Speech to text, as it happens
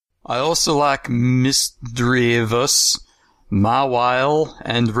I also like Misdreavus, Mawile,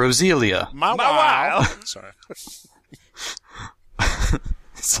 and Roselia. Mawile. Sorry.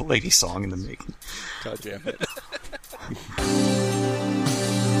 It's a lady song in the making. God damn it.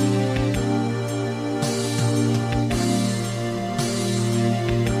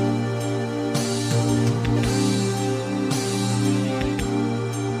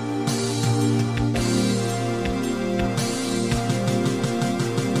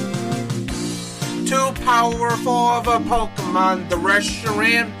 Too powerful of a Pokemon, the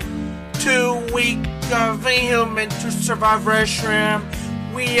Reshiram. Too weak of a human to survive Reshiram.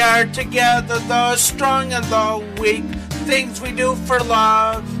 We are together, the strong and the weak. Things we do for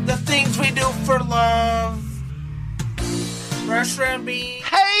love, the things we do for love. Reshiram being...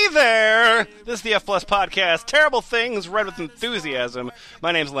 Hey there! This is the F Plus Podcast. Terrible things read with enthusiasm.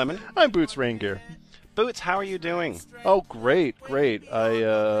 My name's Lemon. I'm Boots Raingear. Boots, how are you doing? Oh, great. I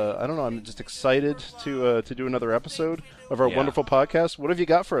don't know. I'm just excited to do another episode of our wonderful podcast. What have you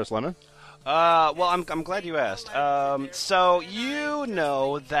got for us, Lemon? Well, I'm glad you asked. So you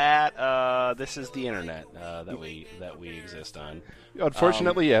know that this is the internet that we exist on.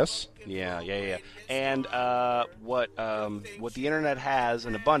 Unfortunately, yes. Yeah. And what the internet has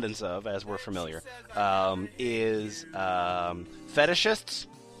an abundance of, as we're familiar, is fetishists.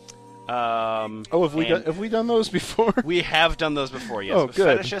 Have we done those before? We have done those before, yes. Oh,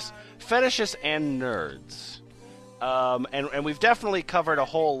 good. Fetishists and nerds. And we've definitely covered a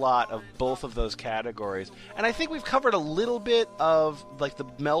whole lot of both of those categories. And I think we've covered a little bit of, like, the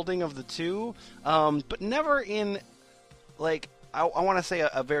melding of the two, but never in, like, I want to say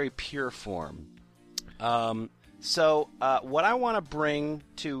a very pure form. So what I want to bring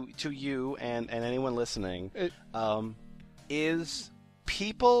to you and anyone listening is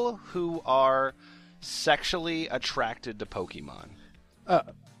people who are sexually attracted to Pokemon.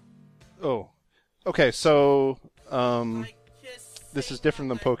 Okay, so this is different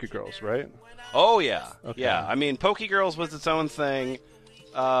than Pokegirls, right? Oh, yeah. Okay. Yeah, I mean, Pokegirls was its own thing,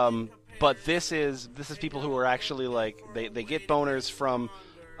 but this is people who are actually, like, they get boners from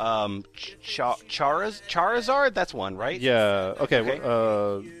Charizard? That's one, right? Yeah, okay.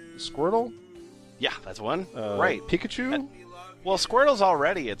 Squirtle? Yeah, that's one. Right. Pikachu? Well, Squirtle's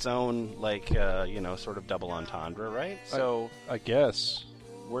already its own, like, sort of double entendre, right? So I guess.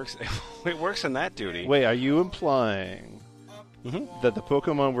 It works in that duty. Wait, are you implying that the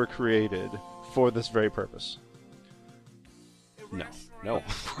Pokemon were created for this very purpose? No,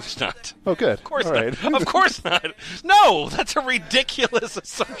 of course not. Oh, good. Of course All not. right. Of course not. No, that's a ridiculous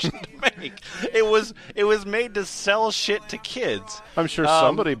assumption to make. It was made to sell shit to kids. I'm sure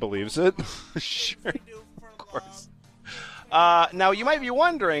somebody believes it. Sure, of course. Now, you might be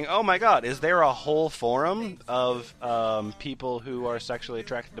wondering, oh my god, is there a whole forum of people who are sexually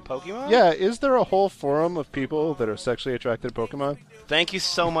attracted to Pokemon? Yeah, is there a whole forum of people that are sexually attracted to Pokemon? Thank you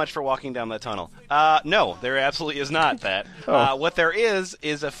so much for walking down that tunnel. No, there absolutely is not that. What there is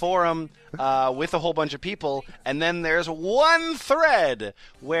a forum with a whole bunch of people, and then there's one thread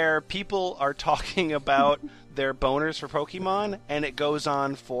where people are talking about their boners for Pokemon, and it goes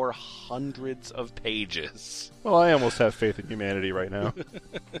on for hundreds of pages. Well, I almost have faith in humanity right now.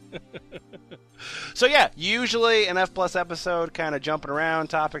 So yeah, usually an F Plus episode kind of jumping around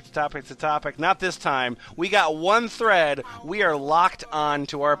topic to topic to topic. Not this time. We got one thread. We are locked on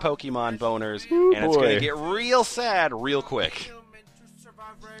to our Pokemon boners, and it's going to get real sad real quick.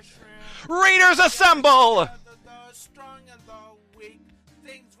 Readers assemble!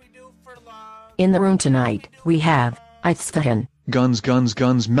 In the room tonight, we have XXX,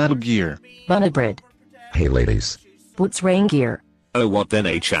 Guns, Metal Gear. Bunabrid, Hey ladies. Boots Raingear, Oh what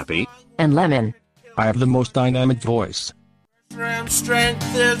then, chappy? and Lemon. I have the most dynamic voice. Reshiram's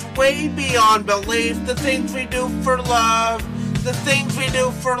strength is way beyond belief. The things we do for love, the things we do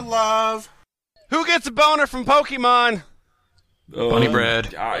for love. Who gets a boner from Pokemon? Bunny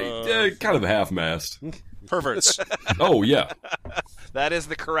bread. Kind of half-mast. Perverts. Oh, yeah. That is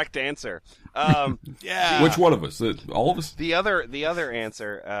the correct answer. Yeah. Which one of us? All of us? The other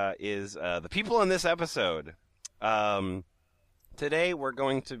answer is the people in this episode. Today we're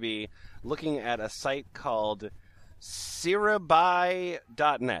going to be looking at a site called Cerebi.net.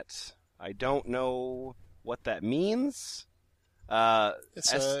 I don't know what that means.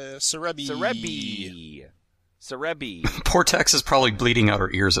 It's Cerebi. Cerebi. Poor Tex is probably bleeding out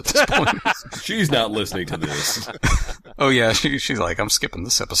her ears at this point. She's not listening to this. Oh yeah, she's like, I'm skipping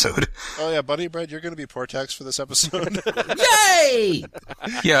this episode. Oh yeah, Bunny Bread, you're going to be Portax for this episode. Yay!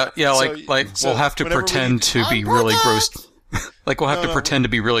 Yeah, So we'll have to whenever pretend to be really gross. Like, we'll have to pretend to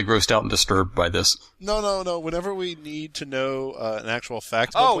be really grossed out and disturbed by this. No. Whenever we need to know an actual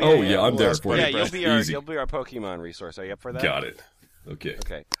fact. Yeah, I'm there for Yeah, it. you'll be our Pokemon resource. Are you up for that? Got it. Okay.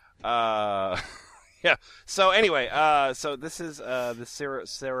 Okay. Yeah. So anyway, so this is the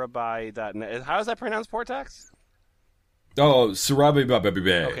Sarabai.net. How is that pronounced, Portax? Oh, Sarabi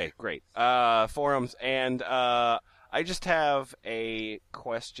Baby. Okay, great. Forums, and I just have a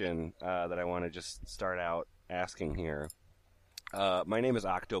question that I want to just start out asking here. My name is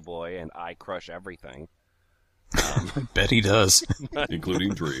Octoboy, and I crush everything. I bet he does.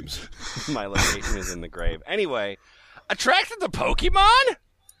 Including dreams. My location is in the grave. Anyway, attracted to Pokemon?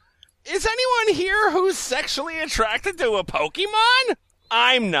 Is anyone here who's sexually attracted to a Pokemon?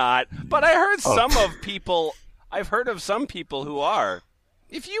 I'm not, but I heard I've heard of some people who are.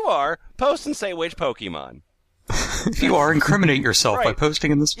 If you are, post and say which Pokemon. If you are, incriminate yourself by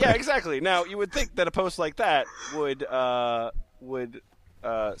posting in this. Yeah, exactly. Now, you would think that a post like that would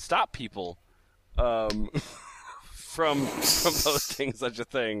stop people from posting such a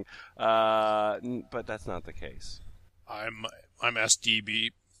thing, but that's not the case. I'm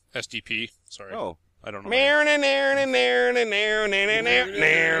SDP. Sorry. Oh. I don't know.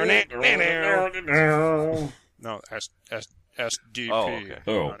 No, SDP. Oh, okay.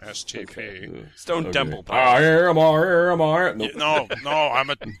 Not STP. Stone Temple. I Nope. No,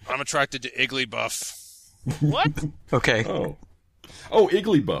 I'm attracted to Igglybuff. What? Okay. Oh,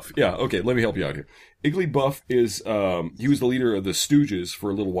 Igglybuff. Yeah, okay, let me help you out here. Igglybuff is, he was the leader of the Stooges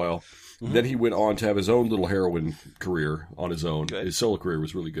for a little while. Mm-hmm. Then he went on to have his own little heroin career on his own. Good. His solo career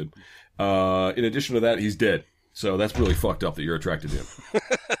was really good. In addition to that, he's dead. So that's really fucked up that you're attracted to him.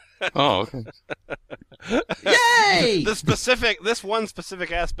 Oh, okay. Yay! This one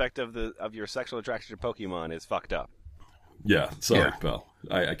specific aspect of your sexual attraction to Pokemon is fucked up. Yeah, sorry, pal.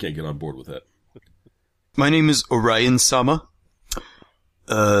 I can't get on board with that. My name is Orion Sama.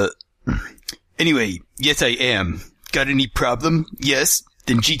 Anyway, yes I am. Got any problem? Yes?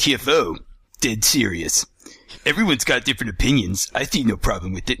 Then GTFO. Dead serious. Everyone's got different opinions. I see no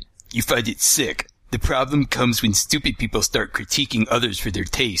problem with it. You find it sick. The problem comes when stupid people start critiquing others for their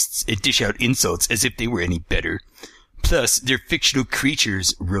tastes and dish out insults as if they were any better. Plus, they're fictional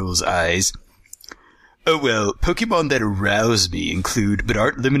creatures, rolls eyes. Oh well, Pokemon that arouse me include, but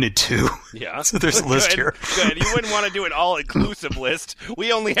aren't limited to. Yeah. So there's a list here. Good. You wouldn't want to do an all-inclusive list.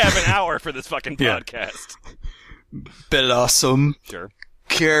 We only have an hour for this fucking podcast. Bellossom. Sure.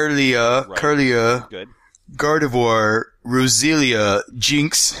 Carlia. Right. Carlia. Good. Gardevoir. Roselia.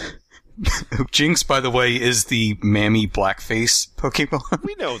 Jinx. Jinx, by the way, is the mammy blackface Pokemon.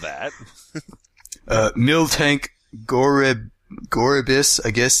 We know that. Miltank. Goribus,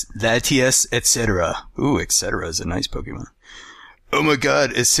 I guess, Latias, etc. Ooh, etc. is a nice Pokemon. Oh my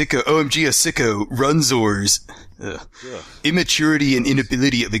god, Asicko, OMG Asicko, Runzors. Immaturity and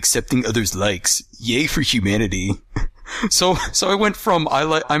inability of accepting others' likes. Yay for humanity. So I went from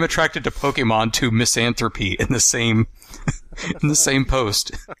I'm attracted to Pokemon to misanthropy in the same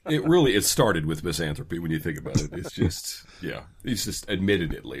post. It started with misanthropy when you think about it. It's just, yeah, he's just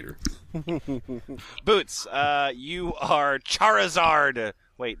admitted it later. Boots, you are Charizard.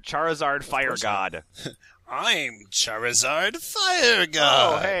 Wait, Charizard Fire God. I'm Charizard Fire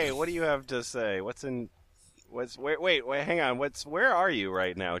God. Oh, hey, what do you have to say? Wait, hang on. Where are you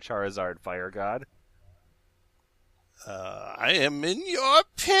right now, Charizard Fire God? I am in your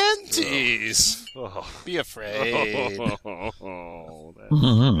panties. Oh. Be afraid. Oh, that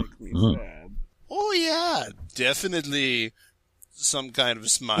makes me sad. Oh, yeah. Definitely some kind of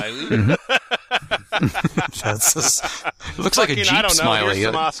smiley. Looks like a Jeep I don't know. smiley.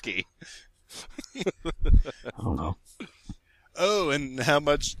 Here's Samosky. I don't know. Oh, and how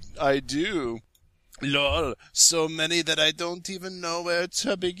much I do. Lol, so many that I don't even know where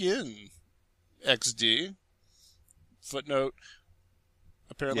to begin. XD. Footnote.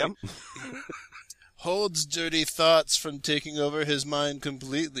 Apparently. Yep. Holds dirty thoughts from taking over his mind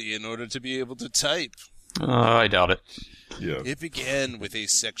completely in order to be able to type. I doubt it. Yeah. It began with a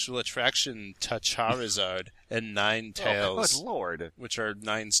sexual attraction to Charizard and Nine Tails. Oh, good lord. Which are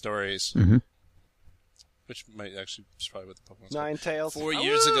 9 stories. Mm-hmm. Which might actually is probably what the Pokemon's Nine Tails. 4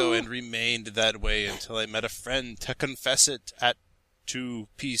 years ago, and remained that way until I met a friend to confess it to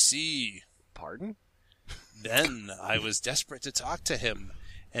PC. Pardon? Then I was desperate to talk to him,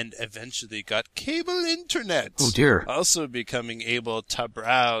 and eventually got cable internet. Oh dear. Also becoming able to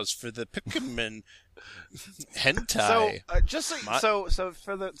browse for the Pikmin hentai. So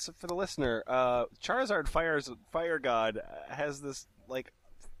for the listener, Charizard Fire God has this like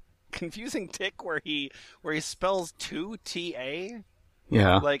confusing tick where he spells 2 TA.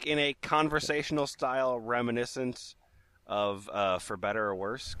 Yeah. Like in a conversational style reminiscent of For Better or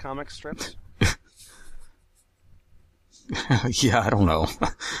Worse comic strips? Yeah, I don't know.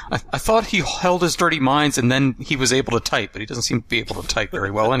 I thought he held his dirty minds and then he was able to type, but he doesn't seem to be able to type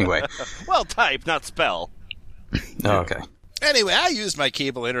very well anyway. Well, type, not spell. Oh, okay. Anyway, I used my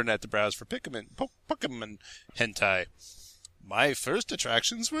cable internet to browse for Pokemon hentai. My first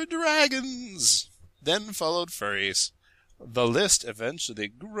attractions were dragons, then followed furries. The list eventually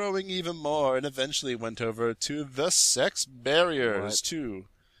growing even more, and eventually went over to the sex barriers, too.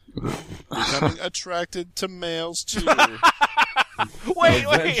 Becoming attracted to males, too. Wait.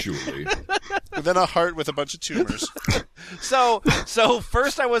 Eventually. And then a heart with a bunch of tumors. So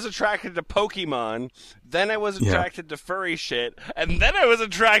first I was attracted to Pokemon, then I was attracted to furry shit, and then I was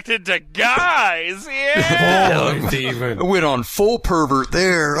attracted to guys. Yeah. I went on full pervert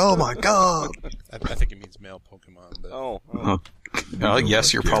there. Oh my god. I think it means male Pokemon. But... Oh.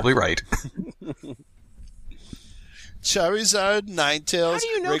 Yes, you're probably right. Charizard, Ninetales, How do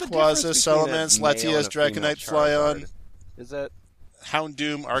you know the Rayquaza, difference Salamence, between a male Latias, and a female Dragonite, Flyon, Charizard? Is that...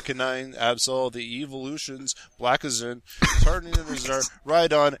 Houndoom, Arcanine, Absol, the Evolutions, Blackazin, Tyranitar,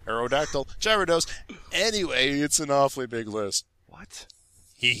 Rhydon, Aerodactyl, Gyarados. Anyway, it's an awfully big list. What?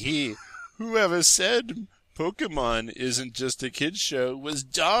 Hee. Whoever said Pokemon isn't just a kid's show was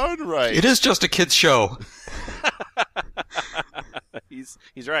darn right. It is just a kid's show. He's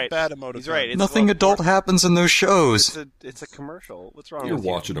right. Bad emoticon. He's right. It's, Nothing adult happens in those shows. It's a commercial. What's wrong You're with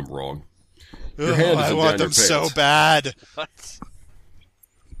you? watching them wrong. Your hand I isn't want down them your so pants. bad. What?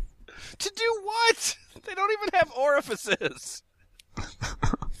 To do what? They don't even have orifices.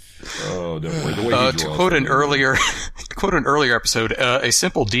 Oh, don't worry. The way he To draws quote them, an earlier episode, a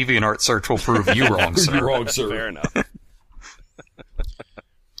simple DeviantArt search will prove you wrong, sir. You're wrong, sir. Fair enough.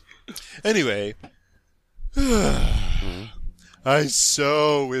 Anyway, I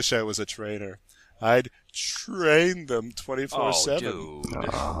so wish I was a trainer. I'd train them 24/7. Dude.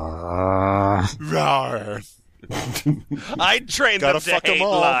 Rawr. I'd train Gotta them to fuck 'em hate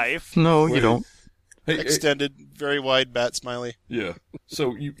all. life. No, you don't. Hey, Extended, very wide bat smiley. yeah.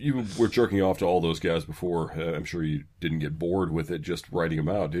 So you were jerking off to all those guys before. I'm sure you didn't get bored with it just writing them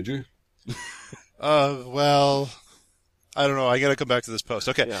out, did you? Well, I don't know. I gotta come back to this post.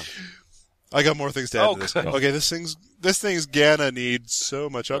 Okay. Yeah. I got more things to add Oh, to this. good. Okay, this thing's Gana needs so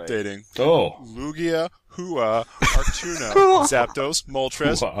much updating. Oh. Lugia, Hua, Artuna, Zapdos,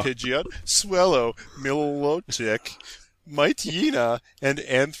 Moltres, Hua. Pidgeot, Swellow, Milotic, Mightyena, and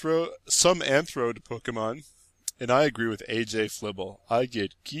some Anthrode Pokemon. And I agree with AJ Flibble. I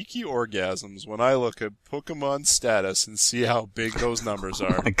get geeky orgasms when I look at Pokemon status and see how big those numbers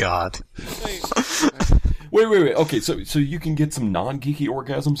are. My God. Wait. Okay, so you can get some non-geeky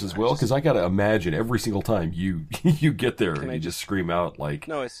orgasms as well? Because I got to imagine every single time you get there and you just scream out like...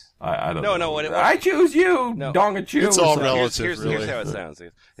 No, it's... I don't No, know. no, what- I choose you, No. Dongachu. It's all or something. relative, Here's really. how it sounds.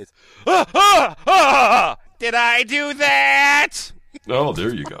 It's did I do that? Oh,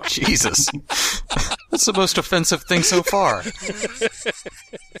 there you go. Jesus. That's the most offensive thing so far.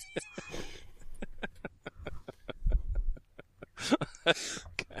 I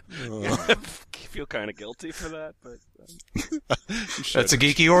feel kind of guilty for that, but That's a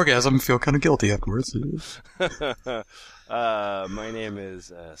geeky orgasm. I feel kind of guilty afterwards. my name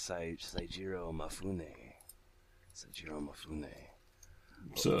is Saijiro Mafune. Saijiro Mafune.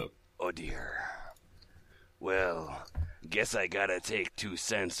 What's up? Oh dear. Well, guess I gotta take 2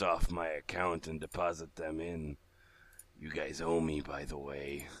 cents off my account and deposit them in. You guys owe me, by the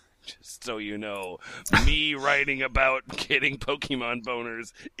way. Just so you know, me writing about getting Pokemon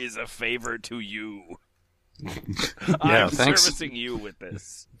boners is a favor to you. I'm thanks. servicing you with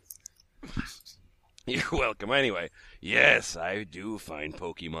this. You're welcome. Anyway, yes, I do find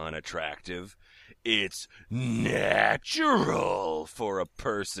Pokemon attractive. It's natural for a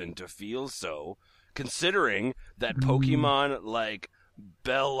person to feel so, considering that Pokemon like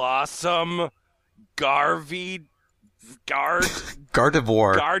Bellossom, Gardevoir.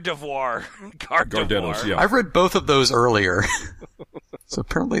 Gardenos, yeah. I read both of those earlier. So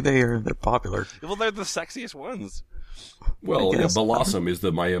apparently they're popular. Well, they're the sexiest ones. Well, I yeah, guess. Blossom is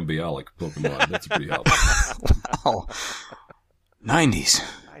the Miambialic Pokemon. That's pretty helpful. Wow. 90s.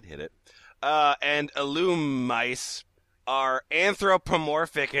 I'd hit it. And Illume mice are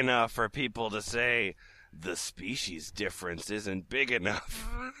anthropomorphic enough for people to say the species difference isn't big enough.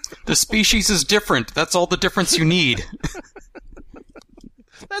 The species is different. That's all the difference you need.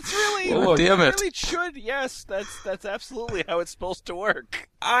 That's really, Well, look, damn it. really should. Yes, that's absolutely how it's supposed to work.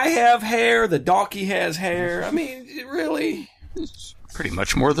 I have hair. The donkey has hair. I mean, really? Pretty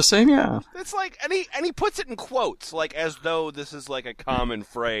much more the same, yeah. It's like, and he puts it in quotes, like as though this is like a common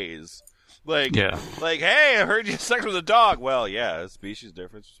phrase. Like, Yeah. like, hey, I heard you had sex with a dog. Well, yeah, species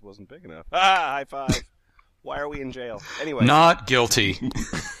difference just wasn't big enough. High five. Why are we in jail? Anyway. Not guilty.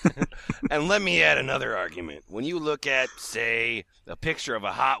 And let me add another argument. When you look at, say, a picture of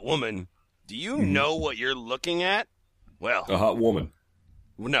a hot woman, do you know what you're looking at? Well, A hot woman.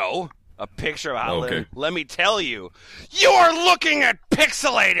 no. A picture of a hot Okay. woman. Let me tell you. You are looking at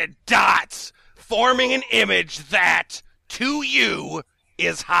pixelated dots forming an image that, to you,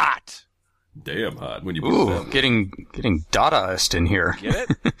 is hot. Damn hot when you put it Ooh, that way. getting Dadaist in here. Get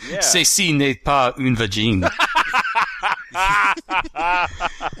it? Yeah. Ceci n'est pas une vagine.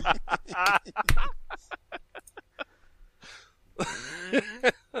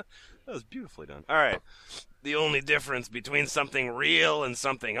 That was beautifully done. All right. The only difference between something real and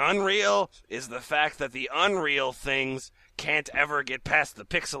something unreal is the fact that the unreal things can't ever get past the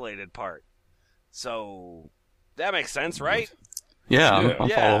pixelated part. So, that makes sense, right? Yeah, Yeah. I'm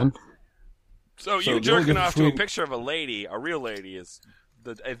Yeah. following. So you the only jerking difference off to a between- picture of a lady, a real lady, is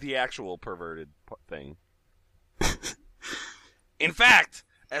the actual perverted thing. In fact,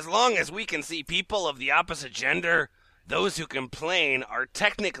 as long as we can see people of the opposite gender, those who complain are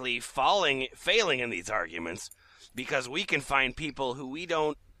technically failing in these arguments, because we can find people who we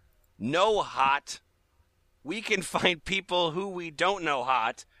don't know hot. We can find people who we don't know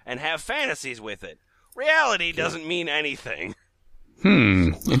hot and have fantasies with it. Reality doesn't mean anything.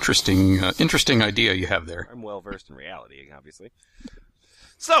 Interesting idea you have there. I'm well versed in reality, obviously.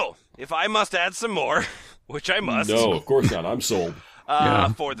 So, if I must add some more, which I must. No, of course not. I'm sold.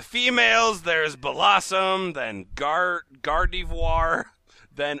 Yeah. For the females, there's Blossom, then Gardevoir,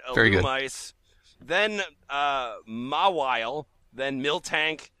 then Very good. Illumice, then Mawile, then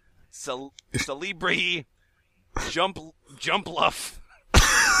Miltank, Celebri, Jumpluff,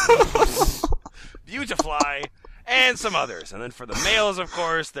 Beautifly, and some others. And then for the males, of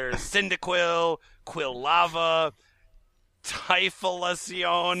course, there's Cyndaquil, Quillava,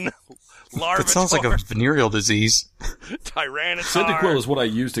 Typhlosion, Larvitar, That sounds like a venereal disease. Tyranitar. Cyndaquil is what I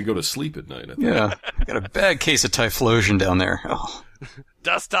use to go to sleep at night. I think. Yeah. Got a bad case of typhlosion down there. Oh.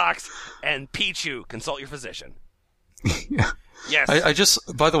 Dustox, and Pichu. Consult your physician. Yeah. Yes. I just,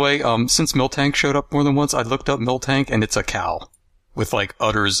 by the way, since Miltank showed up more than once, I looked up Miltank, and it's a cow with like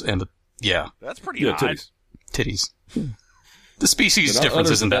udders and That's pretty Yeah, odd. titties. titties. The species They're not difference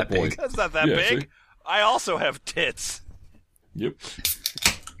udders isn't at that that big. That's not that Yeah, big. see? I also have tits. Yep.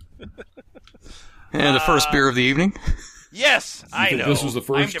 And the first beer of the evening? Yes, I think know. this was the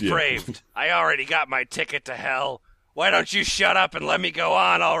first? I'm Yeah. depraved. I already got my ticket to hell. Why don't you shut up and let me go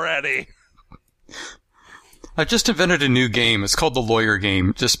on already? I just invented a new game. It's called the Lawyer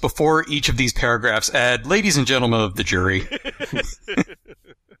Game. Just before each of these paragraphs, add, ladies and gentlemen of the jury.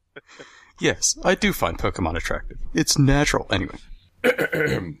 Yes, I do find Pokemon attractive. It's natural. Anyway.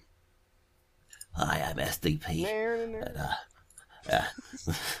 Hi, I'm SDP.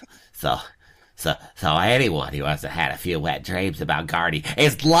 So anyone who hasn't had a few wet dreams about Guardy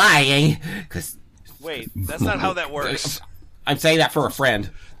is lying. Cause Wait, that's not how that works. I'm saying that for a friend.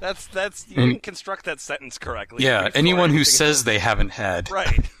 That's you didn't construct that sentence correctly. Yeah, before anyone who anything says else. they haven't had.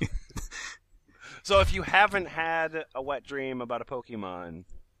 Right. So if you haven't had a wet dream about a Pokemon,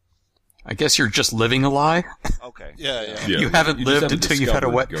 I guess you're just living a lie. okay. Yeah. Yeah, You haven't just lived haven't until you've had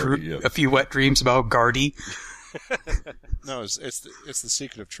discovered Guardy, a few wet dreams about Guardy. No, it's the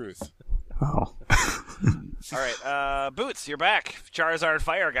secret of truth. Oh. All right, Boots, you're back. Charizard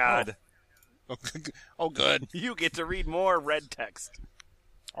Fire God. Oh, good. You get to read more red text.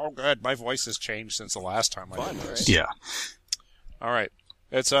 Oh, good. My voice has changed since the last time I did this. Yeah. All right.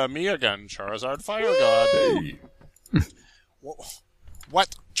 It's me again, Charizard Fire God. Hey.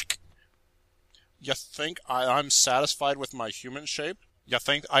 What? You think I'm satisfied with my human shape? You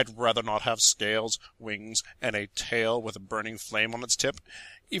think I'd rather not have scales, wings, and a tail with a burning flame on its tip?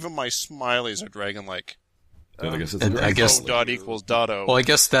 Even my smileys are dragon-like. I guess it's And I guess- O dot equals dot O. Well, I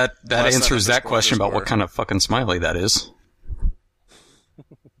guess that Less than answers that underscore question about what underscore. kind of fucking smiley that is.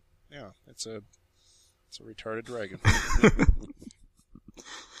 Yeah, it's a retarded dragon.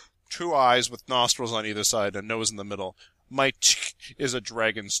 2 eyes with nostrils on either side and a nose in the middle. My is a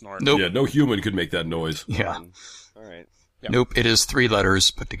dragon snort. Nope. Yeah, no human could make that noise. Yeah. All right. Yep. Nope. It is 3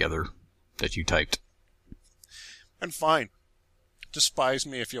 letters put together that you typed. And fine. Despise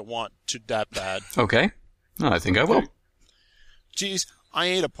me if you want to that bad. Okay. I think I will. Geez, I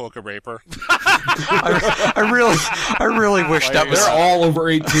ain't a poker raper. I really wish that was. They're all over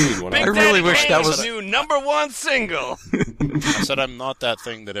 18. When I really wish that was new #1 single. I said I'm not that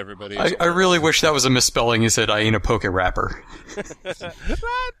thing that everybody is. I really wish that was a misspelling. You said I ain't a poker rapper.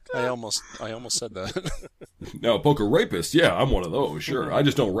 I almost said that. No, poker rapist. Yeah, I'm one of those. Sure, I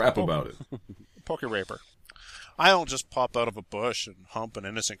just don't rap about it. Poker raper. I don't just pop out of a bush and hump an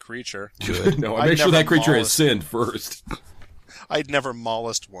innocent creature. Good. No, I make sure that creature has sinned first. I'd never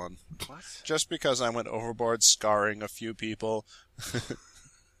molest one. What? Just because I went overboard scarring a few people.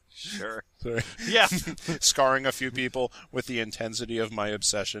 Sure. Sorry. Yeah. Scarring a few people with the intensity of my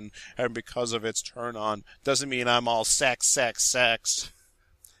obsession, and because of its turn on, doesn't mean I'm all sex,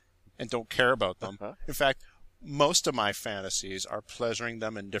 and don't care about them. In fact, most of my fantasies are pleasuring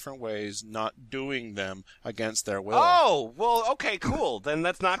them in different ways, not doing them against their will. Oh, well, okay, cool. Then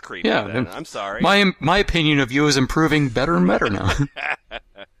that's not creepy. Yeah, then. I'm sorry. My opinion of you is improving better and better now.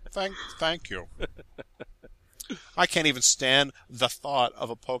 Thank you. I can't even stand the thought of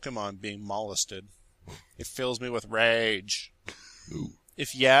a Pokemon being molested. It fills me with rage. Ooh.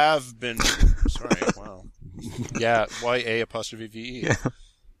 If you've been... Sorry, wow. Yeah, Y-A''VE. Yeah.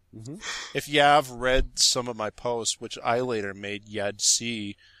 Mm-hmm. If you've read some of my posts, which I later made Yad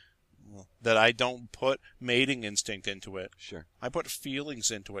see, that I don't put mating instinct into it. Sure. I put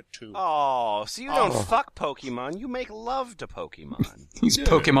feelings into it, too. Oh, so you don't fuck Pokemon, you make love to Pokemon. He's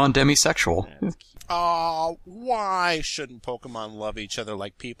Pokemon demisexual. Why shouldn't Pokemon love each other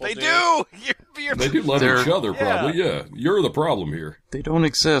like people They do? do! They do love each other, probably, yeah. You're the problem here. They don't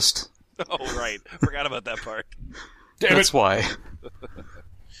exist. Oh, right. Forgot about that part. Damn That's it. why.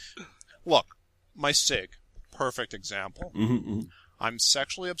 Look, my Sig, perfect example. Mm-hmm. I'm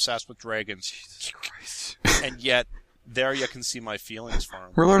sexually obsessed with dragons. Jesus Christ. And yet, there you can see my feelings for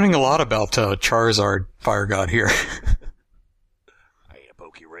him. We're learning a lot about Charizard, Fire God here. I ain't a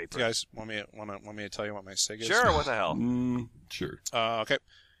Poke Raper. You guys want me to tell you what my Sig is? Sure, what the hell? Sure. Okay.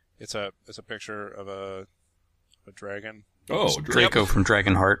 It's a picture of a dragon. Oh, Draco from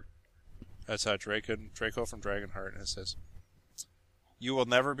Dragonheart. That's Draco from Dragonheart, and it says, "You will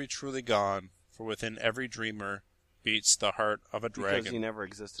never be truly gone, for within every dreamer beats the heart of a dragon." Because he never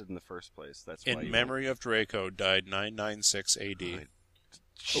existed in the first place. That's why. In memory of Draco, died 996 AD.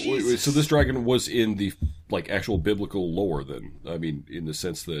 Wait, so this dragon was in the actual biblical lore, then? I mean, in the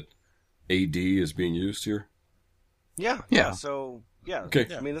sense that AD is being used here. Yeah. So yeah. Okay.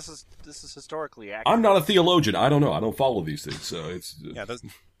 I mean, this is historically accurate. I'm not a theologian. I don't know. I don't follow these things, so it's. Yeah.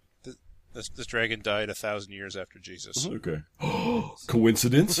 This dragon died 1,000 years after Jesus. Okay.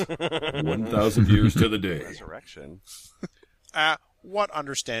 Coincidence? 1,000 years to the day. Resurrection. What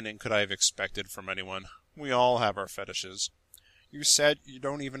understanding could I have expected from anyone? We all have our fetishes. You said you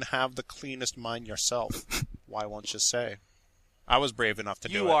don't even have the cleanest mind yourself. Why won't you say? I was brave enough to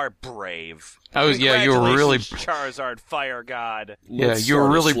do it. You are brave. Yeah, you were really... Charizard, Fire God. Yeah, you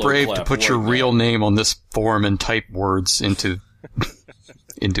were really brave to put your real name on this forum and type words into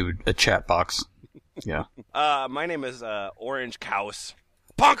a chat box. Yeah. My name is Orange Cows.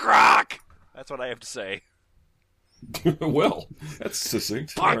 Punk rock! That's what I have to say. Well, that's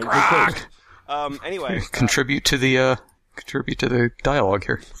succinct. Punk rock! Anyway. Contribute to the dialogue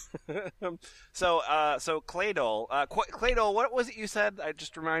here. So Claydol. Claydol, what was it you said?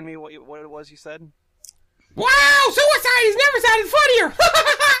 Just remind me what it was you said. Wow, suicide has never sounded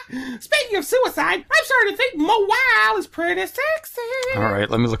funnier. Speaking of suicide, I'm starting to think Mobile is pretty sexy. All right,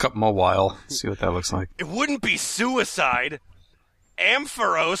 let me look up Mobile, see what that looks like. It wouldn't be suicide.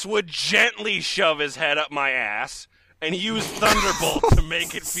 Ampharos would gently shove his head up my ass and use Thunderbolt to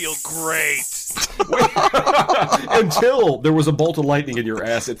make it feel great. Until there was a bolt of lightning in your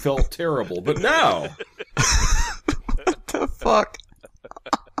ass, it felt terrible. But now... What the fuck?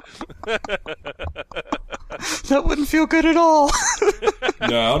 That wouldn't feel good at all.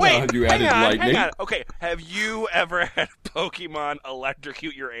 No, you added lightning. Hang on. Okay, have you ever had a Pokemon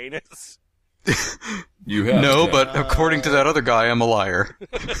electrocute your anus? You have. No, but according to that other guy, I'm a liar.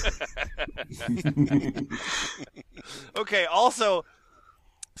 Okay, also,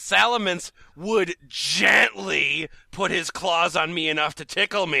 Salamence would gently put his claws on me enough to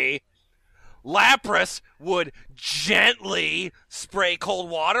tickle me. Lapras would gently spray cold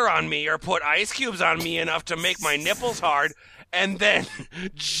water on me or put ice cubes on me enough to make my nipples hard, and then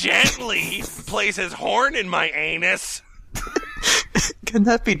gently place his horn in my anus. Can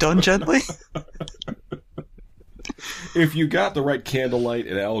that be done gently? If you got the right candlelight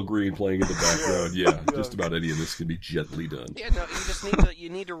and Al Green playing in the background, yeah, just about any of this can be gently done. Yeah, no, you just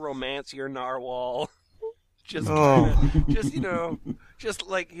need to romance your narwhal. Just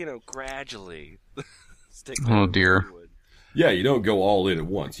gradually. Stick Oh dear. Yeah, you don't go all in at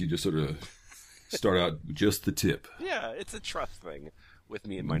once. You just sort of start out with just the tip. Yeah, it's a trust thing with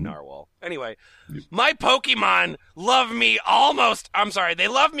me and my narwhal. Anyway, my Pokemon love me they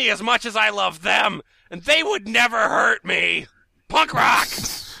love me as much as I love them, and they would never hurt me. Punk rock!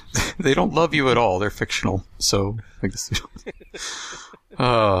 They don't love you at all. They're fictional. So, I guess.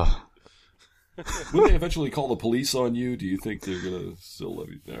 Will they eventually call the police on you? Do you think they're going to still love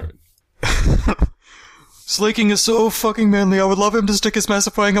you? All right. Slaking is so fucking manly. I would love him to stick his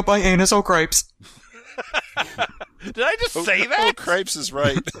massifying up my anus. Oh, cripes. Did I just say that? Oh, cripes is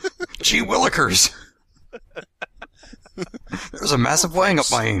right. Gee willikers. There's a massive wang up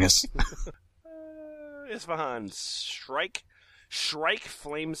my anus. Isfahan, Shrike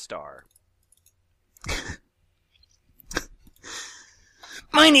Flamestar.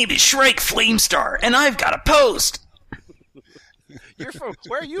 My name is Shrike Flamestar, and I've got a post.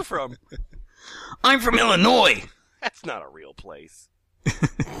 Where are you from? I'm from Illinois. That's not a real place.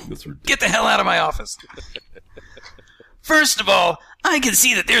 Get the hell out of my office. First of all, I can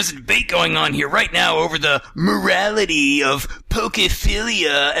see that there's a debate going on here right now over the morality of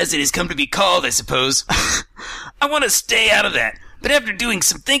pokephilia, as it has come to be called, I suppose. I want to stay out of that, but after doing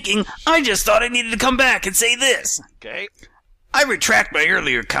some thinking, I just thought I needed to come back and say this. Okay. I retract my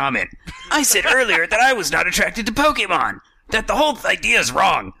earlier comment. I said earlier that I was not attracted to Pokemon, that the whole idea is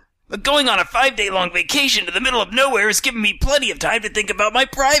wrong. But going on a 5-day-long vacation to the middle of nowhere has given me plenty of time to think about my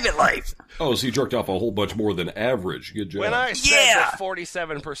private life. Oh, so you jerked off a whole bunch more than average. Good job. When I said that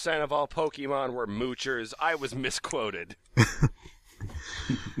 47% of all Pokemon were moochers, I was misquoted.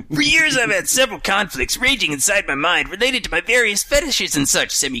 For years I've had several conflicts raging inside my mind related to my various fetishes and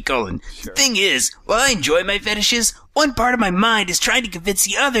such, semicolon. Sure. The thing is, while I enjoy my fetishes, one part of my mind is trying to convince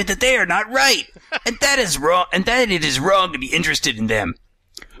the other that they are not right, and that is wrong, and that it is wrong to be interested in them.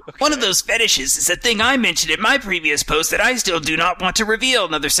 Okay. One of those fetishes is a thing I mentioned in my previous post that I still do not want to reveal,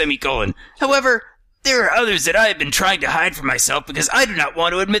 another semicolon. However, there are others that I have been trying to hide from myself because I do not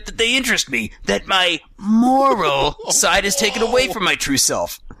want to admit that they interest me, that my moral side is taken away from my true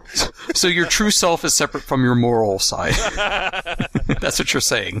self. So your true self is separate from your moral side. That's what you're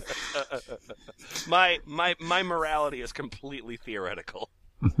saying. My morality is completely theoretical.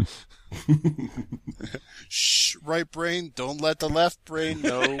 Shh, right brain, don't let the left brain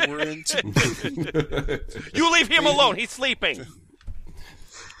know we're into. You leave him alone, he's sleeping.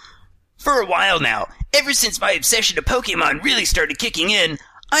 For a while now, ever since my obsession to Pokemon really started kicking in,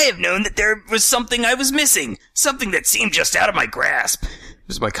 I have known that there was something I was missing, something that seemed just out of my grasp.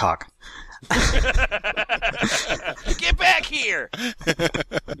 This is my cock. Get back here!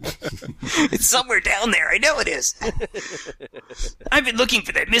 It's somewhere down there, I know it is. I've been looking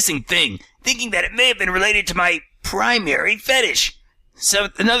for that missing thing, thinking that it may have been related to my primary fetish. So,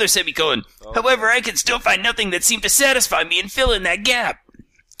 another semicolon. However, I could still find nothing that seemed to satisfy me and fill in that gap.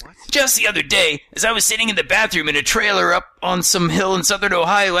 Just the other day, as I was sitting in the bathroom in a trailer up on some hill in southern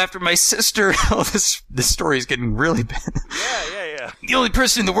Ohio after my sister... Oh, this story is getting really bad. Yeah. The only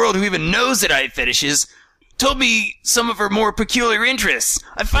person in the world who even knows that I have fetishes told me some of her more peculiar interests.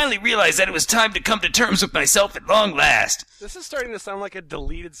 I finally realized that it was time to come to terms with myself at long last. This is starting to sound like a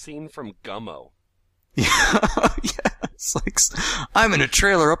deleted scene from Gummo. Yeah, it's like, I'm in a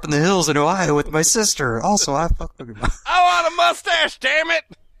trailer up in the hills in Ohio with my sister. Also, I fuck Pokemon. I want a mustache, damn it!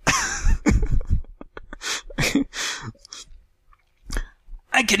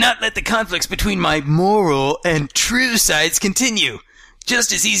 I cannot let the conflicts between my moral and true sides continue.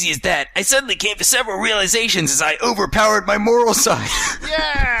 Just as easy as that, I suddenly came to several realizations as I overpowered my moral side.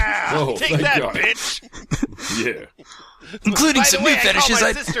 Yeah! Oh, take that, God. bitch! Yeah. Including some new fetishes. I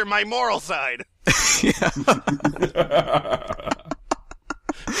call my sister my moral side. Yeah.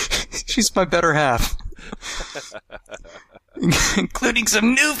 She's my better half. Including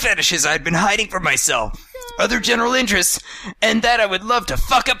some new fetishes I'd been hiding from myself, other general interests, and that I would love to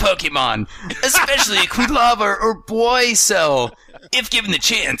fuck a Pokemon, especially a Quilava or Boy Cell, if given the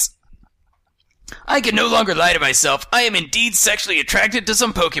chance. I can no longer lie to myself. I am indeed sexually attracted to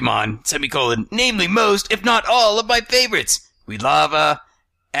some Pokemon, semicolon, namely most, if not all, of my favorites. Quilava,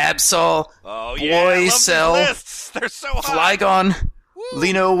 Absol, Boy Cell, they're so hot. Flygon,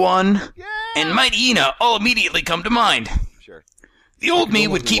 Lino 1, and Mightyena all immediately come to mind. Sure. The old me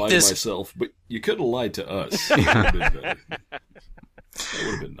would keep this... To myself, but you could have lied to us. That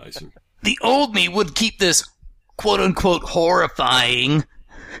would have been nicer. The old me would keep this quote-unquote horrifying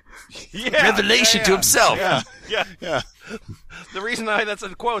revelation to himself. Yeah. The reason that's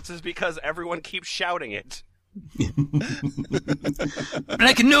in quotes is because everyone keeps shouting it. But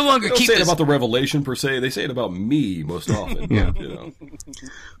I can no longer They don't keep say this... it about the revelation per se. They say it about me most often. Yeah. You know.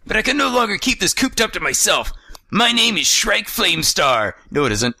 But I can no longer keep this cooped up to myself. My name is Shrike Flamestar. No,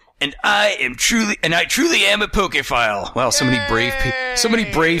 it isn't. And I truly am a Pokephile. Wow, so many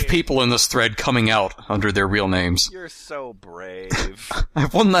brave people in this thread coming out under their real names. You're so brave. I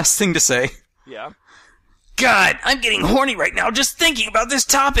have one last thing to say. Yeah. God, I'm getting horny right now just thinking about this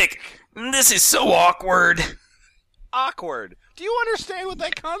topic. This is so awkward. Awkward. Do you understand what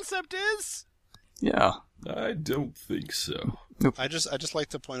that concept is? Yeah. I don't think so. Nope. I just like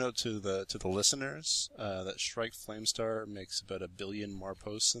to point out to the listeners that Shrike Flamestar makes about 1 billion more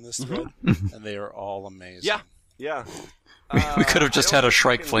posts in this thread, and they are all amazing. Yeah. We could have just had a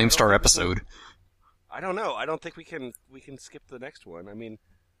Shrike Flamestar episode. I don't know. I don't think we can skip the next one. I mean,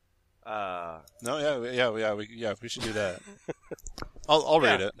 we should do that. I'll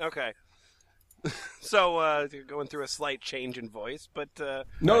read it. Okay. So, going through a slight change in voice, but...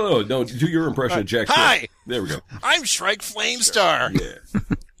 No, do your impression of Jack Hi! Shrike. There we go. I'm Shrike Flamestar. Sure.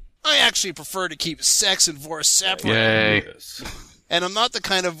 Yeah. I actually prefer to keep sex and vor separate. Yay. Yes. And I'm not the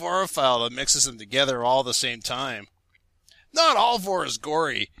kind of vorophile that mixes them together all the same time. Not all vor is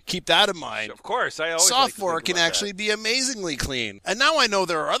gory. Keep that in mind. Of course, I always Soft like to vor think can about actually be amazingly clean. And now I know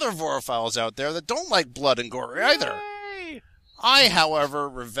there are other vorophiles out there that don't like blood and gore either. Yay! I, however,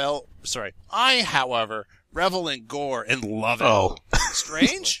 revel in gore and love it. Oh.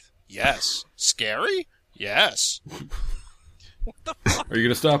 Strange? Yes. Scary? Yes. Are you going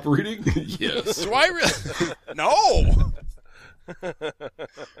to stop reading? Yes. Do I really? No!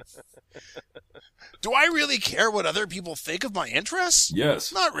 Do I really care what other people think of my interests?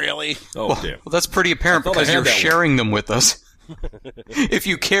 Yes. Not really. Oh, damn. Well, that's pretty apparent I thought I because had you're that one. sharing them with us. If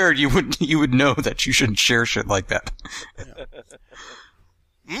you cared, you would know that you shouldn't share shit like that.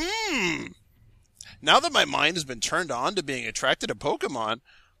 Now that my mind has been turned on to being attracted to Pokemon,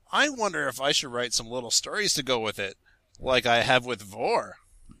 I wonder if I should write some little stories to go with it, like I have with Vor.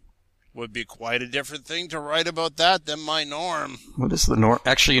 Would be quite a different thing to write about that than my Norm. What is the Norm?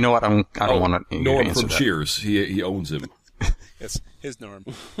 Actually, you know what? I don't want to Norm answer from that. Cheers. He owns him. It's his Norm.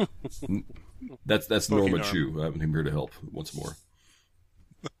 That's Norma Norm. Chu. I'm here to help once more.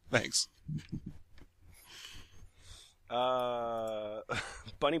 Thanks.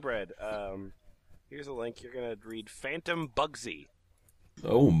 Bunny Bread. Here's a link. You're gonna read Phantom Bugsy.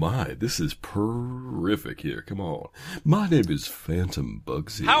 Oh my, this is terrific here. Come on. My name is Phantom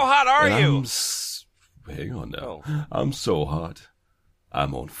Bugsy. How hot are and you? Hang on now. Oh. I'm so hot.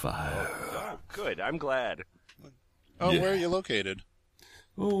 I'm on fire. Oh, good. I'm glad. Oh, Yeah. where are you located?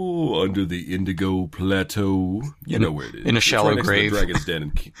 Oh, under the Indigo Plateau. You know where it is. in a It's shallow right next to grave. the Dragon's Den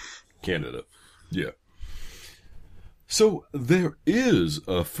in Canada. Yeah. So, there is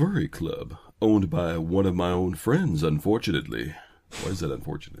a furry club owned by one of my own friends, unfortunately. Why is that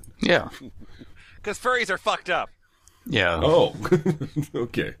unfortunate? Yeah. Because furries are fucked up. Yeah. Oh,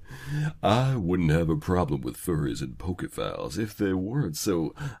 okay. I wouldn't have a problem with furries and Pokephiles if they weren't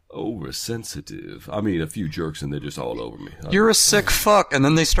so oversensitive. I mean, a few jerks and they're just all over me. You're a sick fuck, and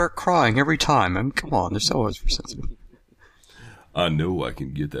then they start crying every time. I mean, come on, they're so oversensitive. I know I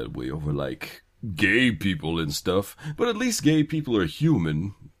can get that way over, like, gay people and stuff, but at least gay people are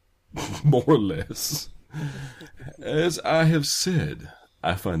human, more or less. As I have said,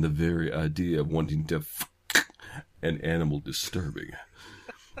 I find the very idea of wanting to an animal disturbing.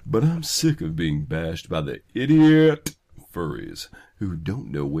 But I'm sick of being bashed by the idiot furries who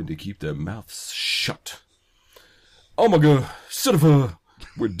don't know when to keep their mouths shut. Oh my god, son of a...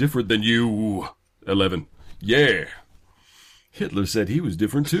 We're different than you. 11. Yeah. Hitler said he was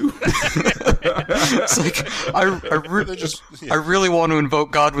different too. It's like, I really want to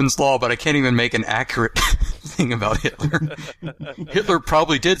invoke Godwin's law, but I can't even make an accurate thing about Hitler. Hitler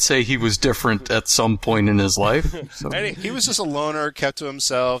probably did say he was different at some point in his life. So. He was just a loner, kept to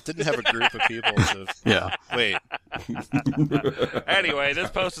himself, didn't have a group of people to... Yeah. Wait. Anyway, this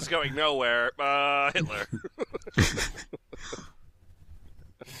post is going nowhere. Hitler.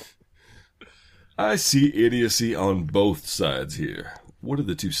 I see idiocy on both sides here. What are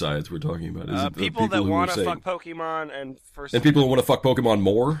the two sides we're talking about? Is it the People that who are want to saying- fuck Pokemon and people who want to fuck Pokemon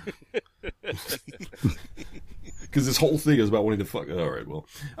more? Because this whole thing is about wanting to fuck... Alright, well,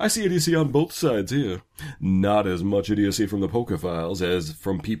 I see idiocy on both sides here. Not as much idiocy from the Pokephiles as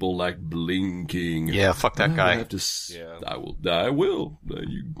from people like Blinking. Yeah, fuck that guy. I will.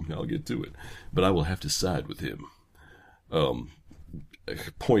 I'll get to it. But I will have to side with him.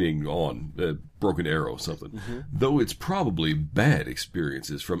 Pointing on Broken Arrow or something. Mm-hmm. Though it's probably bad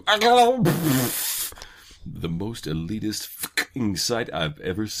experiences from the most elitist fucking site I've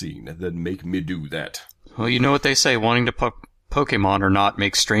ever seen that make me do that. Well, you know what they say, wanting to Pokemon or not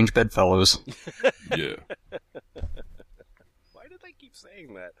makes strange bedfellows. Yeah. Why do they keep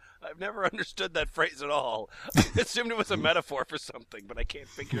saying that? I've never understood that phrase at all. I assumed it was a metaphor for something, but I can't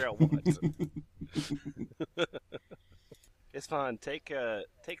figure out what. It's fun. Take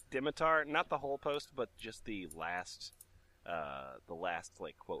Dimitar, not the whole post, but just the last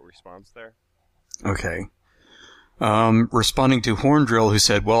like quote response there. Okay. Responding to Horndrill, who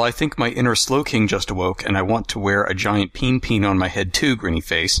said, "Well, I think my inner Slow King just awoke, and I want to wear a giant peen on my head too." Grinny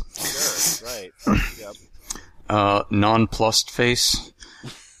face. Sure, right. Yep. Nonplussed face.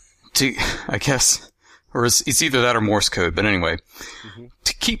 I guess, or it's either that or Morse code. But anyway,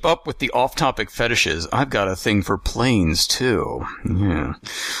 to keep up with the off-topic fetishes, I've got a thing for planes too. Yeah,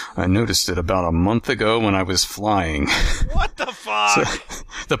 I noticed it about a month ago when I was flying. What the fuck? So,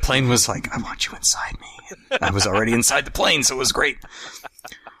 the plane was like, "I want you inside me." I was already inside the plane, so it was great.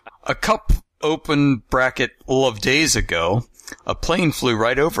 A cup open bracket of days ago, a plane flew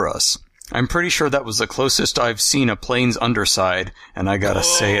right over us. I'm pretty sure that was the closest I've seen a plane's underside, and I gotta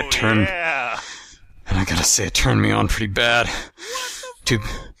say it turned. Yeah. And I gotta say it turned me on pretty bad. Too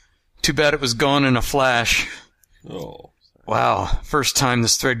bad it was gone in a flash. Oh. Wow, first time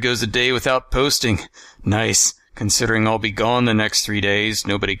this thread goes a day without posting. Nice, considering I'll be gone the next 3 days.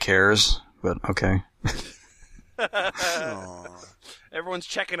 Nobody cares, but okay. Everyone's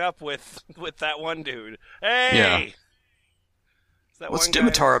checking up with that one dude. Hey! Yeah. What's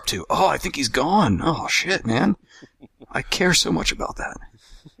Dimitar up to? Oh, I think he's gone. Oh, shit, man. I care so much about that.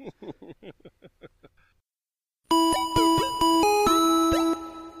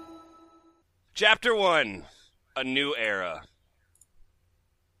 Chapter 1. A New Era.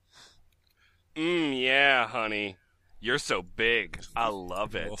 Yeah, honey. You're so big. I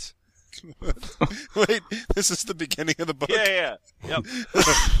love it. Wait, this is the beginning of the book? Yeah. Yep.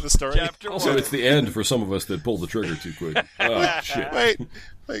 The story? Chapter 1. So it's the end for some of us that pulled the trigger too quick. Oh, shit.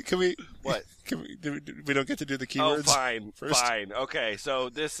 Wait, can we... What? We don't get to do the keywords? Oh, fine. First? Fine. Okay, so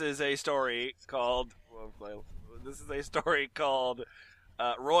this is a story called...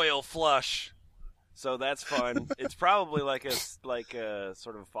 Royal Flush. So that's fun. It's probably like a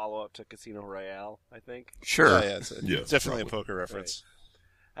sort of follow-up to Casino Royale, I think. Sure. Yeah, it's definitely probably a poker reference. Right.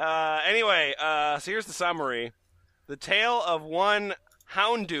 Anyway, so here's the summary. The tale of one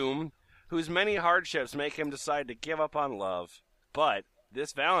Houndoom whose many hardships make him decide to give up on love. But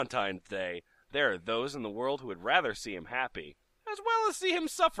this Valentine's Day, there are those in the world who would rather see him happy, as well as see him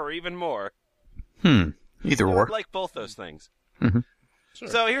suffer even more. Either or. Like both those things. Mm-hmm. Sure.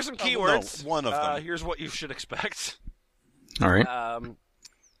 So here's some keywords. No, one of them. Here's what you should expect. All right.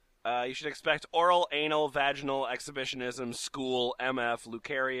 You should expect oral, anal, vaginal, exhibitionism, school, MF,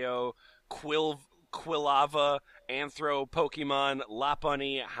 Lucario, Quilava, Anthro, Pokemon,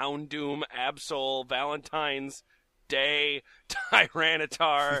 Lopunny, Houndoom, Absol, Valentine's Day,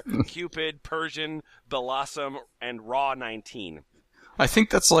 Tyranitar, Cupid, Persian, Blossom, and Raw 19. I think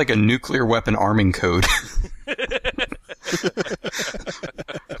that's like a nuclear weapon arming code.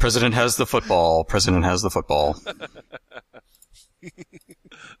 President has the football. President has the football.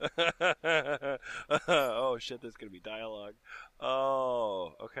 Oh, shit, there's going to be dialogue.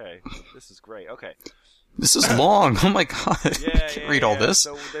 Oh, okay. This is great. Okay. This is long. Oh, my God. I can't read all this.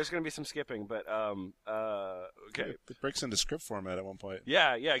 So there's going to be some skipping, but, okay. It breaks into script format at one point.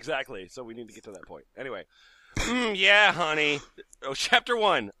 Yeah, exactly. So we need to get to that point. Anyway. Yeah, honey. Oh, Chapter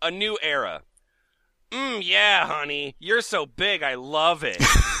 1, A New Era. Yeah, honey. You're so big, I love it.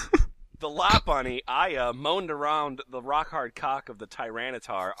 The Lopunny, Aya, moaned around the rock-hard cock of the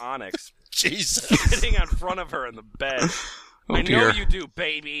Tyranitar, Onyx. Jesus. Sitting in front of her in the bed. Oh, I dear. know you do,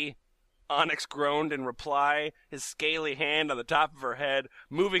 baby. Onyx groaned in reply, his scaly hand on the top of her head,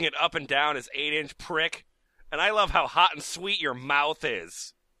 moving it up and down his 8-inch prick. And I love how hot and sweet your mouth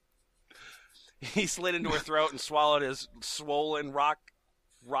is. He slid into her throat and swallowed his swollen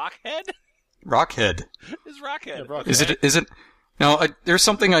rockhead? Rockhead. His rockhead. Yeah, Is it? Now, there's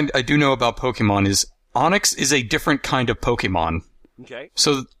something I do know about Pokemon is Onyx is a different kind of Pokemon. Okay.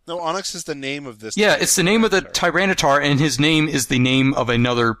 So no, Onyx is the name of this. Yeah, it's the name of the Tyranitar, and his name is the name of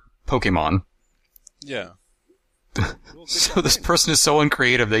another Pokemon. Yeah. So this person is so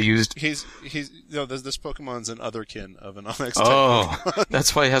uncreative they used. This Pokemon's an otherkin of an Onyx. Oh,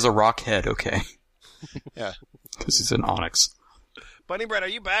 that's why he has a rock head. Okay. Yeah. Because he's an Onyx. Bunny Bread, are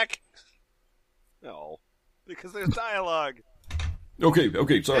you back? No, because there's dialogue. Okay,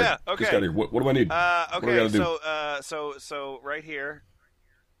 sorry. Yeah, okay. Just got here. What do I need? Okay, what do I gotta do? So right here,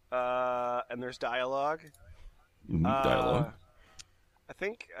 and there's dialogue. Dialogue. I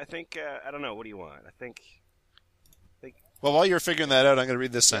think. I don't know. What do you want? I think. Well, while you're figuring that out, I'm going to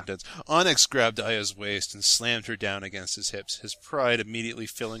read this sentence. Onyx grabbed Aya's waist and slammed her down against his hips, his pride immediately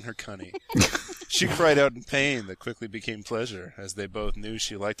filling her cunny. She cried out in pain that quickly became pleasure, as they both knew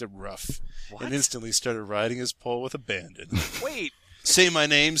she liked it rough, and instantly started riding his pole with abandon. Wait. Say my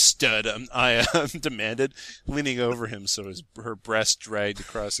name, stud, I demanded, leaning over him so her breast dragged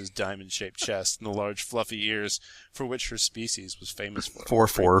across his diamond-shaped chest and the large fluffy ears for which her species was famous for.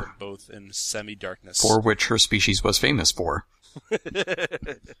 For. Both in semi-darkness. For which her species was famous for.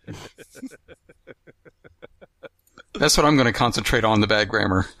 That's what I'm going to concentrate on, the bad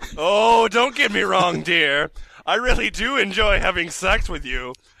grammar. Oh, don't get me wrong, dear. I really do enjoy having sex with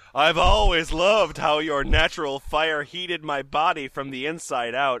you. I've always loved how your natural fire heated my body from the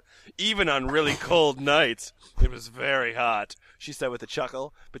inside out, even on really cold nights. It was very hot, she said with a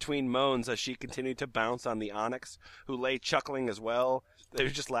chuckle, between moans as she continued to bounce on the Onyx, who lay chuckling as well. They were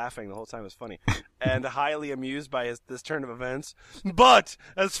just laughing the whole time. It was funny. And highly amused by this turn of events. But,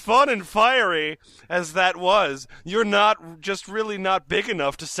 as fun and fiery as that was, you're just really not big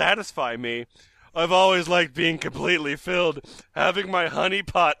enough to satisfy me. I've always liked being completely filled, having my honey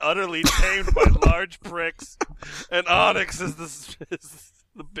pot utterly tamed by large pricks. And Onyx is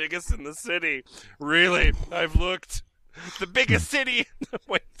the biggest in the city. Really, I've looked. The biggest city.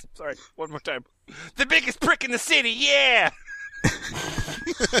 Wait, sorry, one more time. The biggest prick in the city, yeah!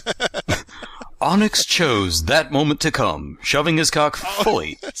 Onyx chose that moment to come, shoving his cock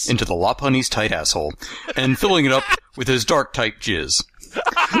fully into the Lopunny's tight asshole, and filling it up with his dark-type jizz.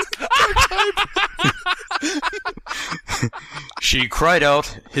 She cried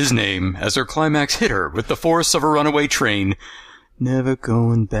out his name as her climax hit her with the force of a runaway train, never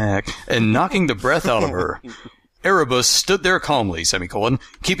going back, and knocking the breath out of her. Erebus stood there calmly,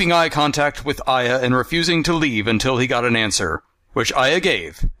 keeping eye contact with Aya and refusing to leave until he got an answer, which Aya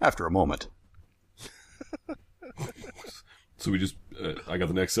gave after a moment. So we just, I got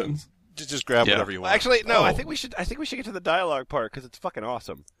the next sentence? Just grab whatever you want. Actually, no, I think we should get to the dialogue part, because it's fucking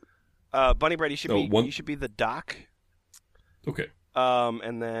awesome. Bunny Bread, you should be the doc. Okay.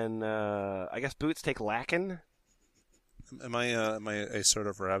 And then, I guess Boots take Lacken. Am I a sort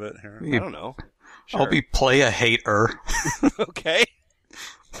of rabbit here? I don't know. Sure. I'll be play a hater. Okay.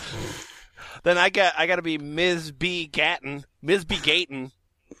 Then I got to be Ms. B. Gatton. Ms. B. Gayton.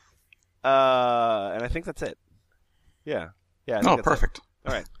 And I think that's it. Yeah. Yeah. I think that's perfect. It.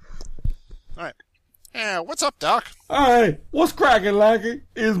 All right. Yeah, what's up, Doc? Hey, what's cracking, Lackey?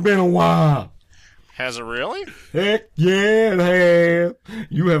 It's been a while. Has it really? Heck yeah, it has.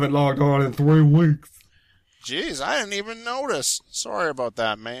 You haven't logged on in 3 weeks. Jeez, I didn't even notice. Sorry about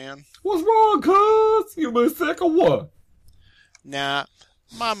that, man. What's wrong, cuz? You been sick or what? Nah,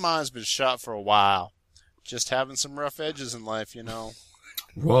 my mind's been shot for a while. Just having some rough edges in life, you know.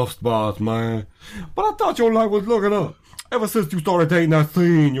 Rough spots, man. But I thought your life was looking up. Ever since you started dating that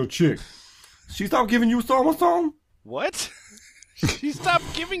your chick. She stopped giving you some or something? What? She stopped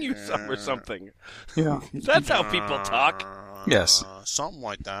giving you some or something. Yeah. That's how people talk. Yes. Something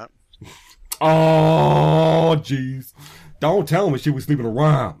like that. Oh, jeez. Don't tell me she was sleeping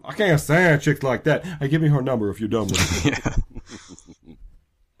around. I can't stand chicks like that. Hey, give me her number if you're done with it.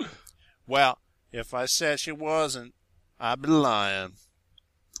 Yeah. Well, if I said she wasn't, I'd be lying.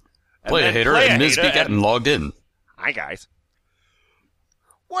 Play a hater and Ms. B. getting logged in. Hi, guys.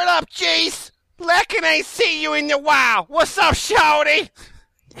 What up, Jace? Reckon I ain't see you in a while. What's up, shawty?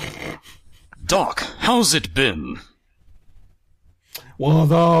 Doc, how's it been?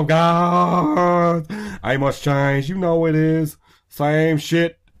 What's up, guys? Ain't much change. You know it is. Same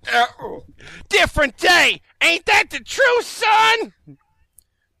shit. Different day. Ain't that the truth, son?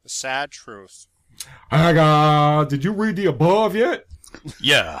 The sad truth. Hey, guys. Did you read the above yet?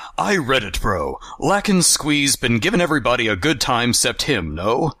 Yeah, I read it, bro. Lackin' Squeeze been giving everybody a good time except him,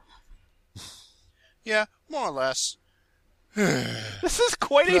 no? Yeah, more or less. This is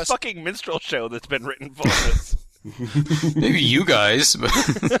quite a fucking minstrel show that's been written for us. Maybe you guys.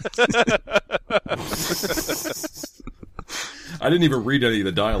 I didn't even read any of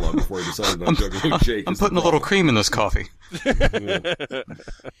the dialogue before I decided on juggling Jake. I'm putting a little cream in this coffee.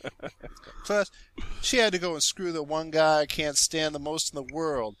 Plus, she had to go and screw the one guy I can't stand the most in the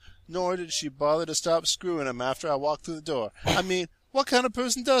world, nor did she bother to stop screwing him after I walked through the door. I mean, what kind of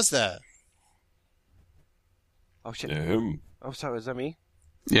person does that? Oh, shit. Him. Oh, sorry, is that me?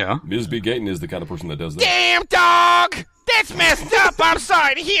 Yeah. Ms. B. Gayton is the kind of person that does that. Damn, dog! That's messed up! I'm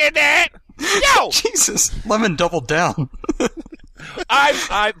sorry to hear that! Yo! Jesus, Lemon doubled down.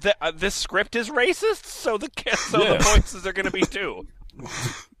 This script is racist, so the voices are gonna be too.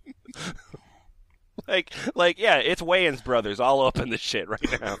 Like, yeah, it's Wayans Brothers all up in the shit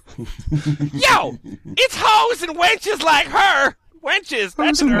right now. Yo! It's hoes and wenches like her! Wenches!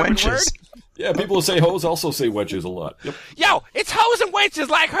 That's an urban word. Yeah, people who say hoes also say wenches a lot. Yep. Yo, it's hoes and wenches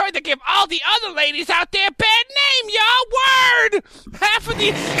like her that give all the other ladies out there bad name, y'all. Word! Half of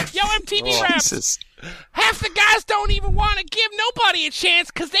these MTV raps. Half the guys don't even want to give nobody a chance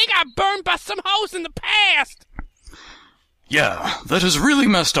because they got burned by some hoes in the past. Yeah, that is really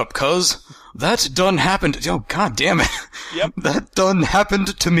messed up, cuz. That done happened. Oh, god damn it. Yep. That done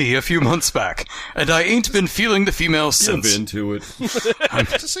happened to me a few months back, and I ain't been feeling the female since. Give into it.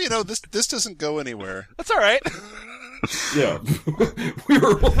 Just so you know, this doesn't go anywhere. That's all right. Yeah. We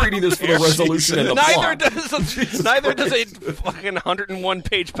were reading this for the resolution and the plot. Neither does a fucking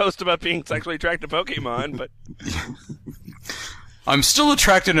 101-page post about being sexually attracted to Pokemon, but... I'm still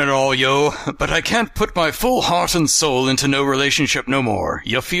attracted and all, yo, but I can't put my full heart and soul into no relationship no more.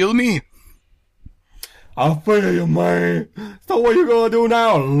 You feel me? I feel you, man. So what you gonna do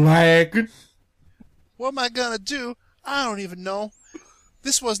now, lag? What am I gonna do? I don't even know.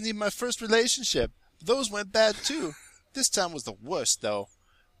 This wasn't even my first relationship. Those went bad too. This time was the worst, though.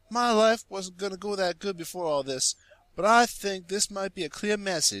 My life wasn't gonna go that good before all this, but I think this might be a clear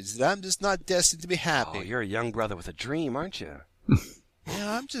message that I'm just not destined to be happy. Oh, you're a young brother with a dream, aren't you?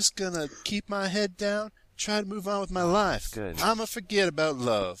 Yeah, I'm just gonna keep my head down, try to move on with my life. Good. I'ma forget about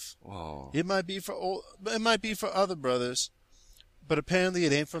love. Whoa. It might be for other brothers, but apparently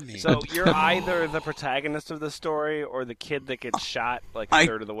it ain't for me. So you're either the protagonist of the story or the kid that gets shot like a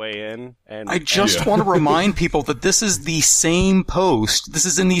third of the way in. And I just want to remind people that this is the same post. This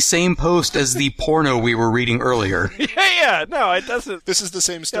is in the same post as the porno we were reading earlier. Yeah, no, it doesn't. This is the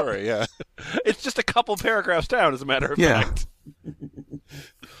same story, yeah. It's just a couple paragraphs down, as a matter of fact.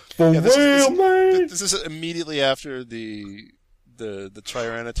 This is immediately after the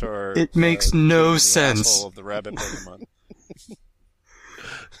Tyranitar. It makes no sense. Asshole of the rabbit Pokemon.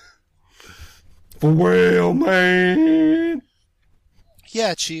 For real, man.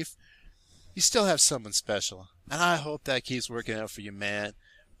 Yeah, Chief. You still have someone special, and I hope that keeps working out for you, man.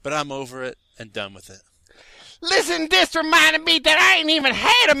 But I'm over it and done with it. Listen, this reminded me that I ain't even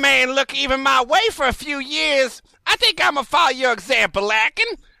had a man look even my way for a few years. I think I'm gonna follow your example,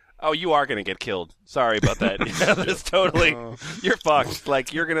 Larkin. Oh, you are gonna get killed. Sorry about that. Yeah, that's totally. You're fucked.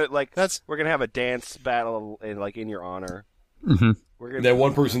 Like we're gonna have a dance battle in your honor. Mm-hmm. That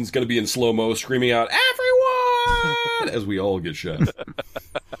one person's gonna be in slow mo, screaming out "Everyone!" as we all get shot.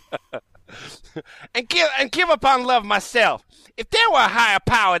 and give up on love myself. If there were a higher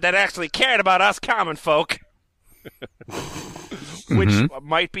power that actually cared about us common folk, which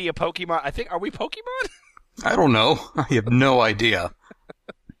might be a Pokemon. I think. Are we Pokemon? I don't know. I have no idea.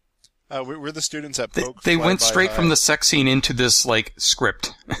 We're the students at Poke. They went straight from the sex scene into this,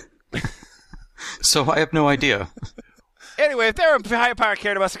 script. So I have no idea. Anyway, if there were a higher power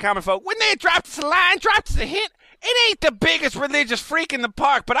cared about us common folk, wouldn't they have dropped us a line, dropped us a hint? It ain't the biggest religious freak in the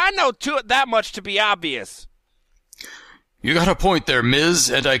park, but I know that much to be obvious. You got a point there, Miz,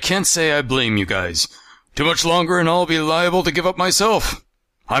 and I can't say I blame you guys. Too much longer and I'll be liable to give up myself.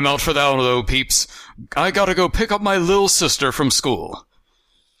 I'm out for that, though, peeps. I gotta go pick up my little sister from school.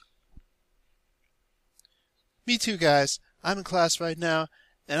 Me too, guys. I'm in class right now,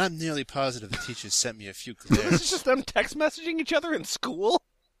 and I'm nearly positive the teacher sent me a few glares. This is just them text messaging each other in school?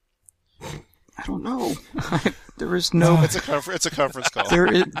 I don't know. There is no... It's a conference call. There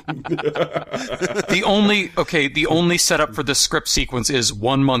is... The only setup for this script sequence is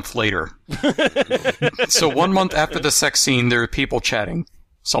 1 month later. So 1 month after the sex scene, there are people chatting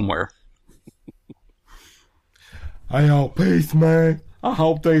somewhere. Hey, y'all, peace, man. I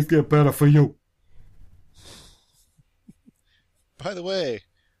hope things get better for you. By the way,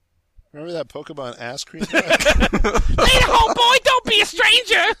 remember that Pokemon ass cream? Later, homeboy, don't be a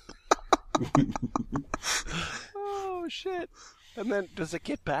stranger! Oh, shit. And then, does it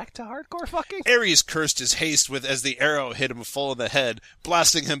get back to hardcore fucking? Ares cursed his haste as the arrow hit him full in the head,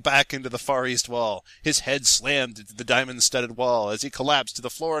 blasting him back into the far east wall. His head slammed into the diamond-studded wall as he collapsed to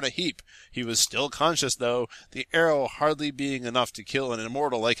the floor in a heap. He was still conscious, though, the arrow hardly being enough to kill an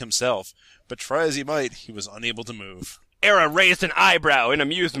immortal like himself. But try as he might, he was unable to move. Era raised an eyebrow in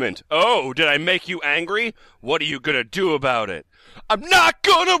amusement. Oh, did I make you angry? What are you gonna do about it? I'm not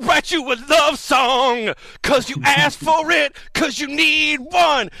gonna write you a love song, 'cause you asked for it, 'cause you need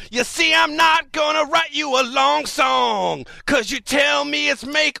one. You see, I'm not gonna write you a long song, 'cause you tell me it's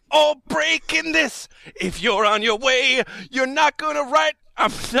make or break in this. If you're on your way, I'm not gonna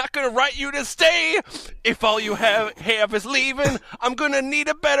write you to stay. If all you have is leaving, I'm gonna need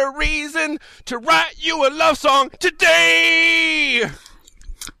a better reason to write you a love song today.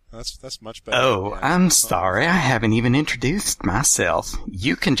 That's much better. Oh, I'm sorry. I haven't even introduced myself.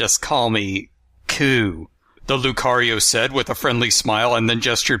 You can just call me Koo, the Lucario said with a friendly smile and then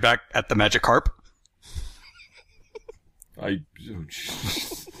gestured back at the Magikarp.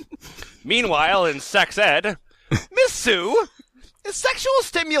 Meanwhile, in sex ed, Miss Sue, is sexual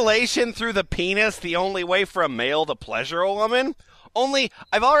stimulation through the penis the only way for a male to pleasure a woman? Only,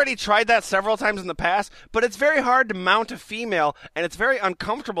 I've already tried that several times in the past, but it's very hard to mount a female, and it's very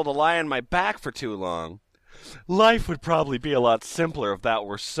uncomfortable to lie on my back for too long. Life would probably be a lot simpler if that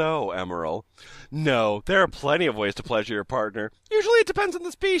were so, Emerald. No, there are plenty of ways to pleasure your partner. Usually it depends on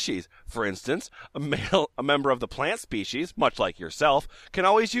the species. For instance, a member of the plant species, much like yourself, can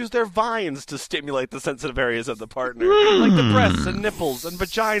always use their vines to stimulate the sensitive areas of the partner, like the breasts and nipples and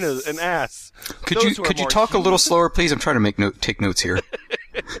vaginas and ass. Could you talk a little slower, please? I'm trying to take notes here.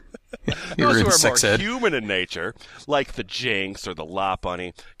 Those who are more human in nature, like the Jinx or the Lot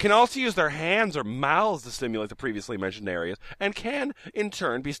Bunny, can also use their hands or mouths to stimulate the previously mentioned areas, and can, in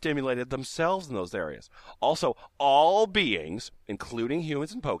turn, be stimulated themselves in those areas. Also, all beings, including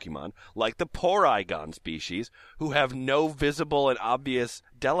humans and Pokemon, like the Porygon species, who have no visible and obvious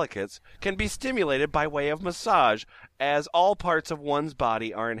delicates, can be stimulated by way of massage, as all parts of one's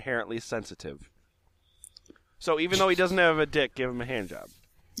body are inherently sensitive. So even though he doesn't have a dick, give him a hand job.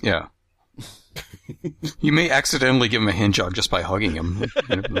 Yeah. You may accidentally give him a hand job just by hugging him.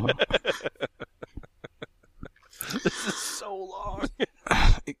 This is so long.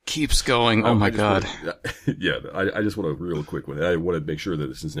 It keeps going. Oh my God. I just want a real quick one. I want to make sure that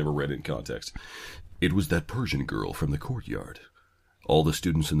this is never read in context. It was that Persian girl from the courtyard. All the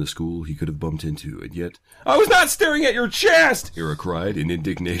students in the school he could have bumped into, and yet... I was not staring at your chest! Ira cried in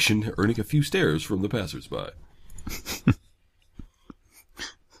indignation, earning a few stares from the passersby.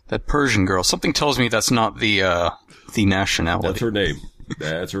 That Persian girl. Something tells me that's not the nationality. That's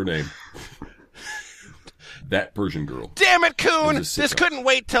her name. That Persian girl. Damn it, Coon! This couldn't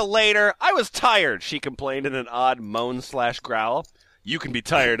wait till later. I was tired, she complained in an odd moan/growl. You can be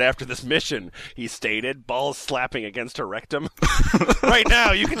tired after this mission, he stated, balls slapping against her rectum. Right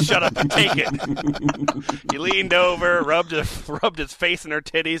now, you can shut up and take it. He leaned over, rubbed his face in her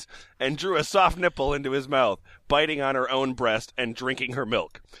titties, and drew a soft nipple into his mouth, biting on her own breast and drinking her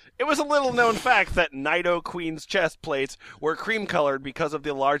milk. It was a little-known fact that Nido Queen's chest plates were cream-colored because of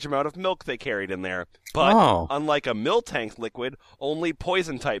the large amount of milk they carried in there. But, unlike a Miltank liquid, only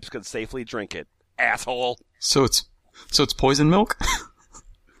poison types could safely drink it. Asshole. So it's poison milk?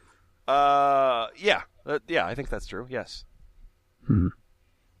 Yeah. Yeah, I think that's true, yes. Are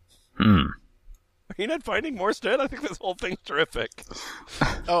you not finding more, Stan? I think this whole thing's terrific.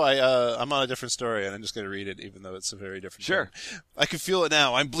 I'm on a different story, and I'm just going to read it, even though it's a very different thing. I can feel it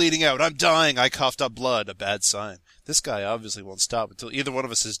now. I'm bleeding out. I'm dying. I coughed up blood. A bad sign. This guy obviously won't stop until either one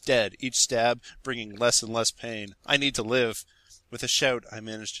of us is dead, each stab bringing less and less pain. I need to live. With a shout, I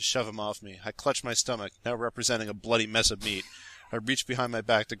managed to shove him off me. I clutched my stomach, now representing a bloody mess of meat. I reached behind my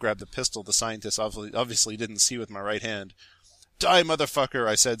back to grab the pistol the scientist obviously didn't see with my right hand. Die, motherfucker,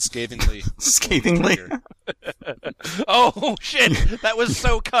 I said scathingly. Scathingly? Oh, shit! That was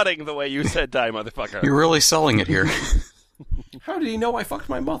so cutting the way you said die, motherfucker. You're really selling it here. How did he know I fucked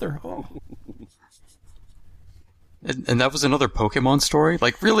my mother? Oh. And that was another Pokemon story?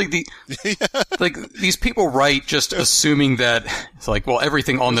 Like, really, like, these people write just assuming that, it's like, well,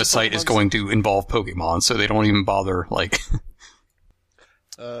 everything on this site is going to involve Pokemon, so they don't even bother, like...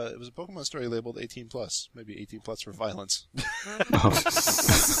 It was a Pokemon story labeled 18+. Maybe 18+ for violence.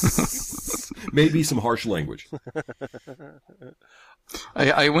 Maybe some harsh language.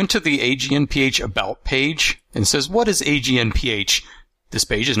 I went to the AGNPH About page, and it says, what is AGNPH? This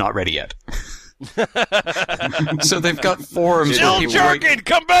page is not ready yet. So they've got forums Still where people jerking! write,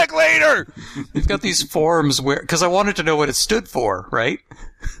 Come back later! They've got these forums where... Because I wanted to know what it stood for, right?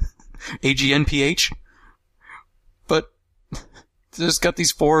 AGNPH? But... There's got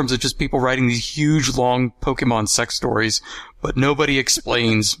these forums of just people writing these huge, long Pokemon sex stories, but nobody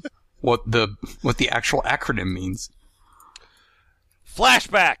explains what the actual acronym means.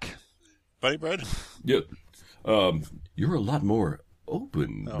 Flashback! Buddy Bread? Yep. You're a lot more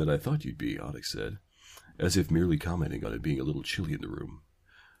open than I thought you'd be, Onyx said, as if merely commenting on it being a little chilly in the room.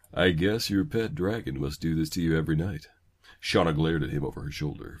 I guess your pet dragon must do this to you every night. Shauna glared at him over her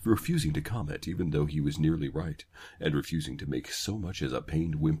shoulder, refusing to comment even though he was nearly right, and refusing to make so much as a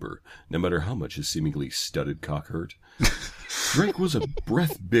pained whimper, no matter how much his seemingly studded cock hurt. Drake was a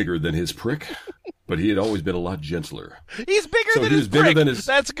breath bigger than his prick, but he had always been a lot gentler. He's bigger than his prick!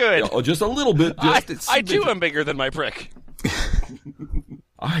 That's good. Just a little bit. I too am bigger than my prick.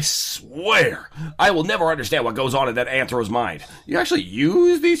 I swear, I will never understand what goes on in that Anthro's mind. You actually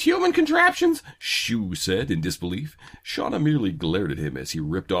use these human contraptions? Shu said in disbelief. Shauna merely glared at him as he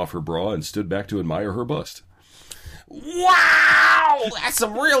ripped off her bra and stood back to admire her bust. Wow! That's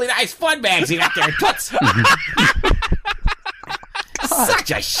some really nice fun bags you got there, Toots.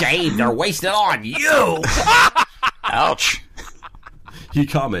 Such a shame they're wasted on you. Ouch. He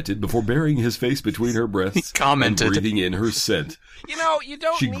commented before burying his face between her breasts and breathing in her scent. You know, you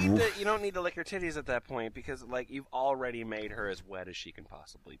don't need to lick her titties at that point because, like, you've already made her as wet as she can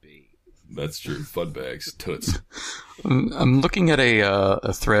possibly be. That's true. Fun bags, toots. I'm looking at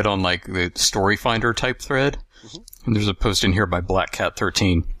a thread on, like, the Story Finder type thread, and there's a post in here by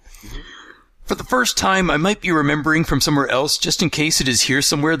BlackCat13. For the first time, I might be remembering from somewhere else, just in case it is here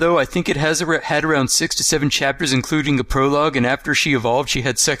somewhere, though. I think it has had around 6 to 7 chapters, including a prologue, and after she evolved, she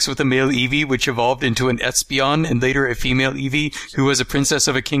had sex with a male Eevee, which evolved into an Espeon, and later a female Eevee, who was a princess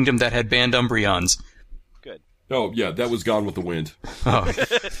of a kingdom that had banned Umbreons. Good. Oh, yeah, that was Gone with the Wind. Oh.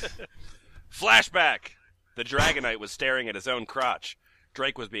 Flashback! The Dragonite was staring at his own crotch.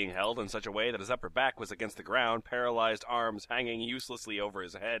 Drake was being held in such a way that his upper back was against the ground, paralyzed arms hanging uselessly over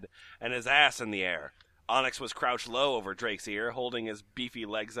his head, and his ass in the air. Onyx was crouched low over Drake's ear, holding his beefy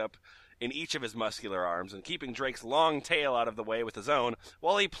legs up in each of his muscular arms and keeping Drake's long tail out of the way with his own,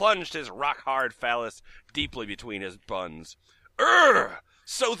 while he plunged his rock-hard phallus deeply between his buns.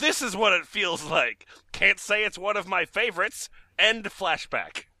 So this is what it feels like. Can't say it's one of my favorites. End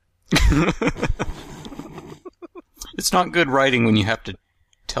flashback. It's not good writing when you have to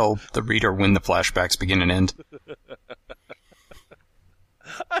tell the reader when the flashbacks begin and end.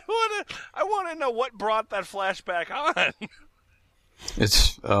 I want to know what brought that flashback on.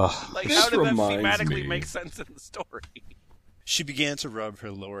 It's like, how did that thematically make sense in the story? She began to rub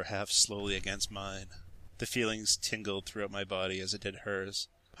her lower half slowly against mine. The feelings tingled throughout my body as it did hers.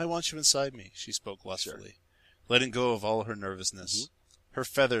 I want you inside me, she spoke lustfully, letting go of all her nervousness. Her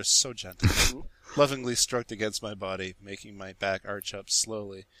feathers so gentle, lovingly stroked against my body, making my back arch up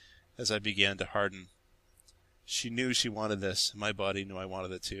slowly as I began to harden. She knew she wanted this, and my body knew I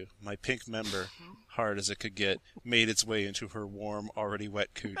wanted it too. My pink member, hard as it could get, made its way into her warm, already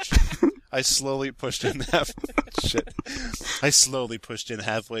wet cooch. I slowly pushed in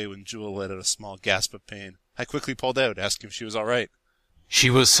halfway when Jewel let out a small gasp of pain. I quickly pulled out, asking if she was all right. She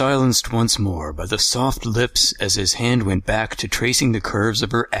was silenced once more by the soft lips as his hand went back to tracing the curves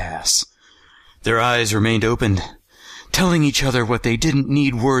of her ass. Their eyes remained open, telling each other what they didn't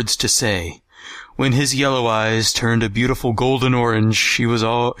need words to say. When his yellow eyes turned a beautiful golden orange, she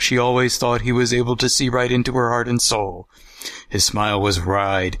always thought he was able to see right into her heart and soul. His smile was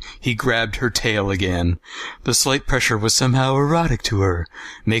wide. He grabbed her tail again. The slight pressure was somehow erotic to her,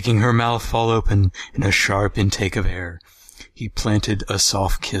 making her mouth fall open in a sharp intake of air. He planted a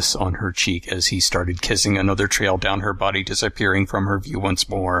soft kiss on her cheek as he started kissing another trail down her body, disappearing from her view once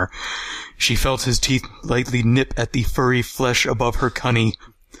more. She felt his teeth lightly nip at the furry flesh above her cunny.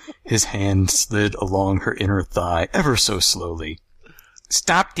 His hand slid along her inner thigh, ever so slowly.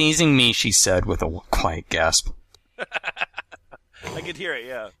 "Stop teasing me," she said with a quiet gasp. I could hear it,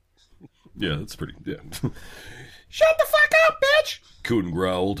 yeah. Yeah, that's pretty, yeah. Shut the fuck up, bitch! Coon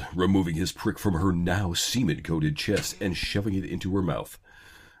growled, removing his prick from her now semen-coated chest and shoving it into her mouth.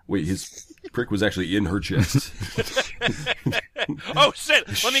 Wait, his prick was actually in her chest. Oh,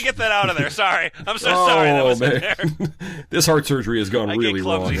 shit! Let me get that out of there. Sorry. I'm so sorry that was in there. This heart surgery has gone really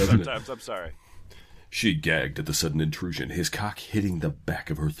wrong, hasn't sometimes. I'm sorry. She gagged at the sudden intrusion, his cock hitting the back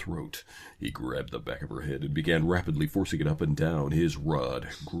of her throat. He grabbed the back of her head and began rapidly forcing it up and down, his rod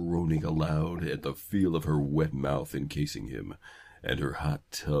groaning aloud at the feel of her wet mouth encasing him, and her hot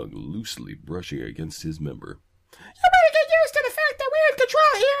tongue loosely brushing against his member. You better get used to the fact that we're in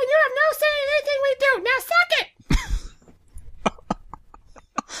control here and you have no say in anything we do. Now suck it!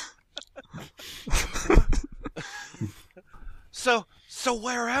 So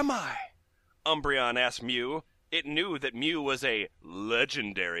where am I? Umbreon asked Mew. It knew that Mew was a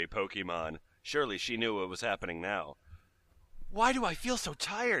legendary Pokemon. Surely she knew what was happening now. Why do I feel so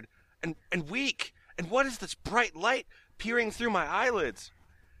tired and weak? And what is this bright light peering through my eyelids?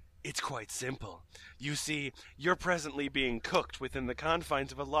 It's quite simple. You see, you're presently being cooked within the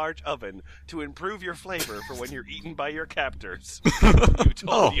confines of a large oven to improve your flavor for when you're eaten by your captors. You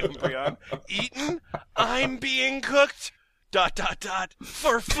told me, Umbreon. Eaten? I'm being cooked? ...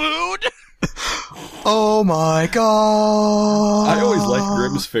 For food? Oh my god! I always liked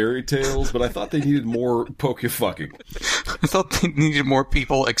Grimm's fairy tales, but I thought they needed more poke-fucking. I thought they needed more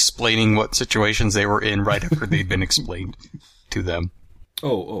people explaining what situations they were in right after they'd been explained to them.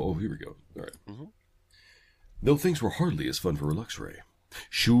 Oh, here we go. All right. Mm-hmm. Though things were hardly as fun for Luxray.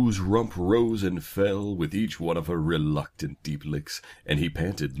 Shu's rump rose and fell with each one of her reluctant deep licks, and he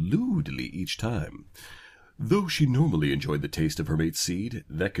panted lewdly each time. Though she normally enjoyed the taste of her mate's seed,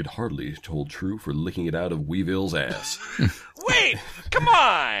 that could hardly hold true for licking it out of Weeville's ass. Wait! Come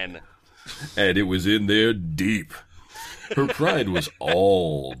on! And it was in there deep. Her pride was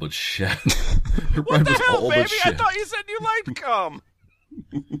all but shattered. Her pride What the was hell, all but baby? I shattered. thought you said you liked cum.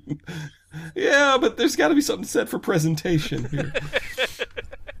 Yeah, but there's got to be something said for presentation here.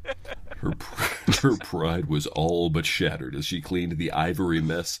 Her pride was all but shattered as she cleaned the ivory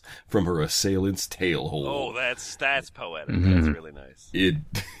mess from her assailant's tail hole. Oh, that's poetic. That's really nice.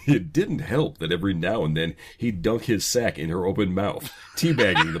 It didn't help that every now and then he'd dunk his sack in her open mouth,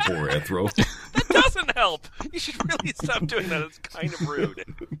 teabagging the poor anthro. That doesn't help. You should really stop doing that. It's kind of rude.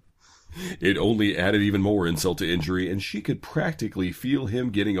 It only added even more insult to injury, and she could practically feel him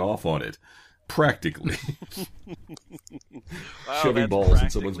getting off on it. Practically. Wow, Shoving that's balls in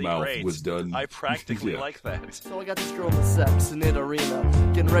someone's practically mouth great. was done. I practically Yeah. like that. So I got this girl in the sex in it arena,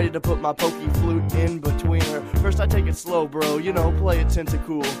 getting ready to put my pokey flute in between her. First I take it slow, bro, you know, play it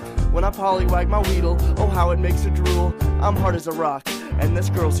tentacool. When I pollywag my weedle, oh how it makes her drool. I'm hard as a rock, and this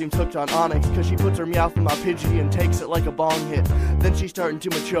girl seems hooked on Onyx, cause she puts her mouth in my Pidgey and takes it like a bong hit. Then she's starting to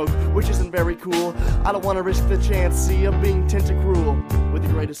choke, which isn't very cool. I don't wanna risk the chance, see, of being tentacruel. With the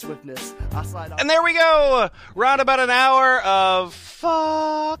greatest swiftness, I slide off. And there we go! Round about an hour of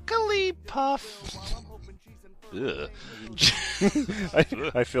fuckily puff. Ugh.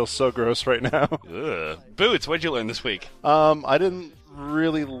 I feel so gross right now. Ugh. Boots, what'd you learn this week? I didn't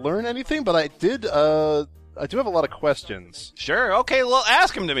really learn anything, but I did. I do have a lot of questions. Sure. Okay. Well,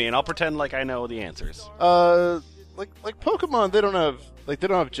 ask them to me, and I'll pretend like I know the answers. Like Pokemon, they don't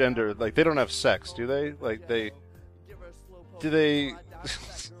have gender. Like they don't have sex, do they? Do they?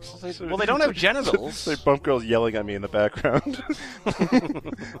 Well, they don't have genitals. They bump girls yelling at me in the background.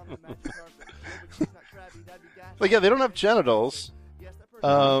 Like, yeah, they don't have genitals.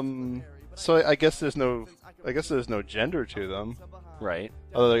 So I guess there's no gender to them. Right.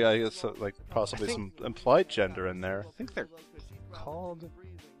 Although I guess like possibly some implied gender in there. I think they're called.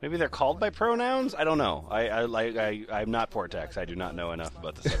 Maybe they're called by pronouns. I don't know. I'm not Portex. I do not know enough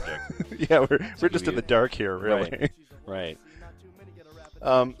about the subject. Yeah, we're just in the dark here, really. Right.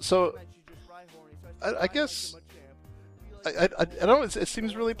 So I guess I don't know. It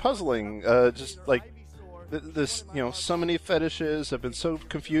seems really puzzling. Just like this, so many fetishes have been so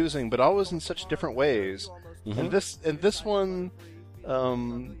confusing, but always in such different ways. Mm-hmm. And this one,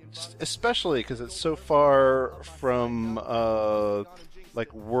 just especially because it's so far from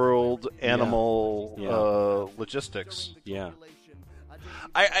like world animal logistics. Yeah.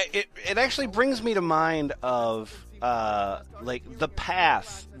 It actually brings me to mind of like the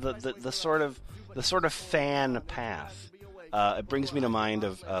path, the sort of fan path. It brings me to mind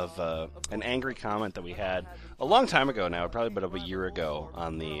of an angry comment that we had a long time ago now, probably about a year ago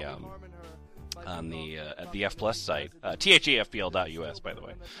on the at the F Plus site, thefpl.us, by the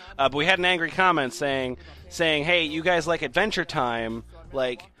way. But we had an angry comment saying, hey, you guys like Adventure Time,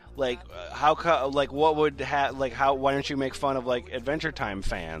 why don't you make fun of like Adventure Time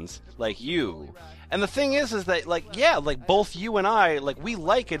fans like you? And the thing is that like both you and I, like, we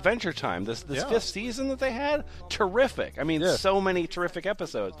like Adventure Time. This fifth season that they had, terrific. I mean, so many terrific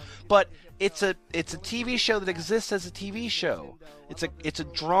episodes. But it's a TV show that exists as a TV show. It's a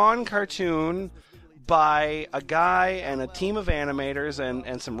drawn cartoon by a guy and a team of animators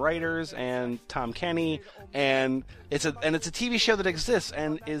and some writers and Tom Kenny, and it's a TV show that exists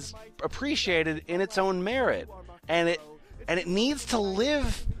and is appreciated in its own merit, and it needs to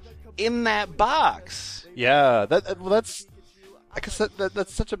live in that box. Yeah, that's I guess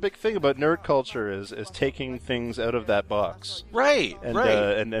that's such a big thing about nerd culture is taking things out of that box, right?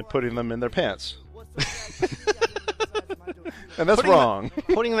 And putting them in their pants. And that's wrong.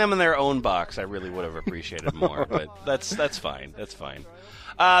 Putting them in their own box, I really would have appreciated more, but that's fine. That's fine.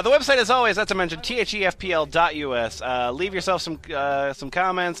 The website, as always, that's to mention, thefpl.us. Leave yourself some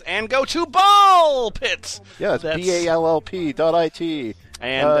comments and go to Ball Pits. Yeah, it's ballp.it.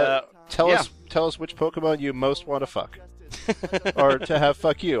 And tell us which Pokemon you most want to fuck, or to have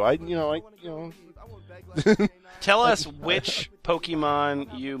fuck you. Tell us which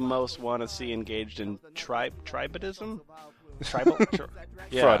Pokemon you most want to see engaged in tribadism? Tribal?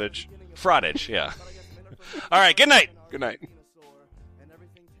 Yeah. Fraudage, yeah. All right, good night. Good night.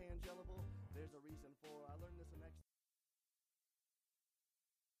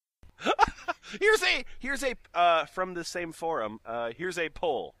 Here's a from the same forum. Here's a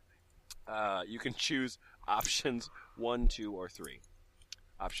poll. You can choose options 1, 2, or 3.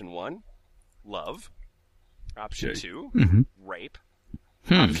 Option 1, love. Option 2, rape.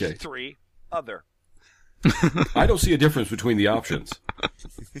 Option 3, other. I don't see a difference between the options.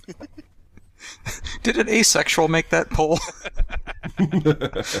 Did an asexual make that poll?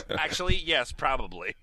 Actually, yes, probably.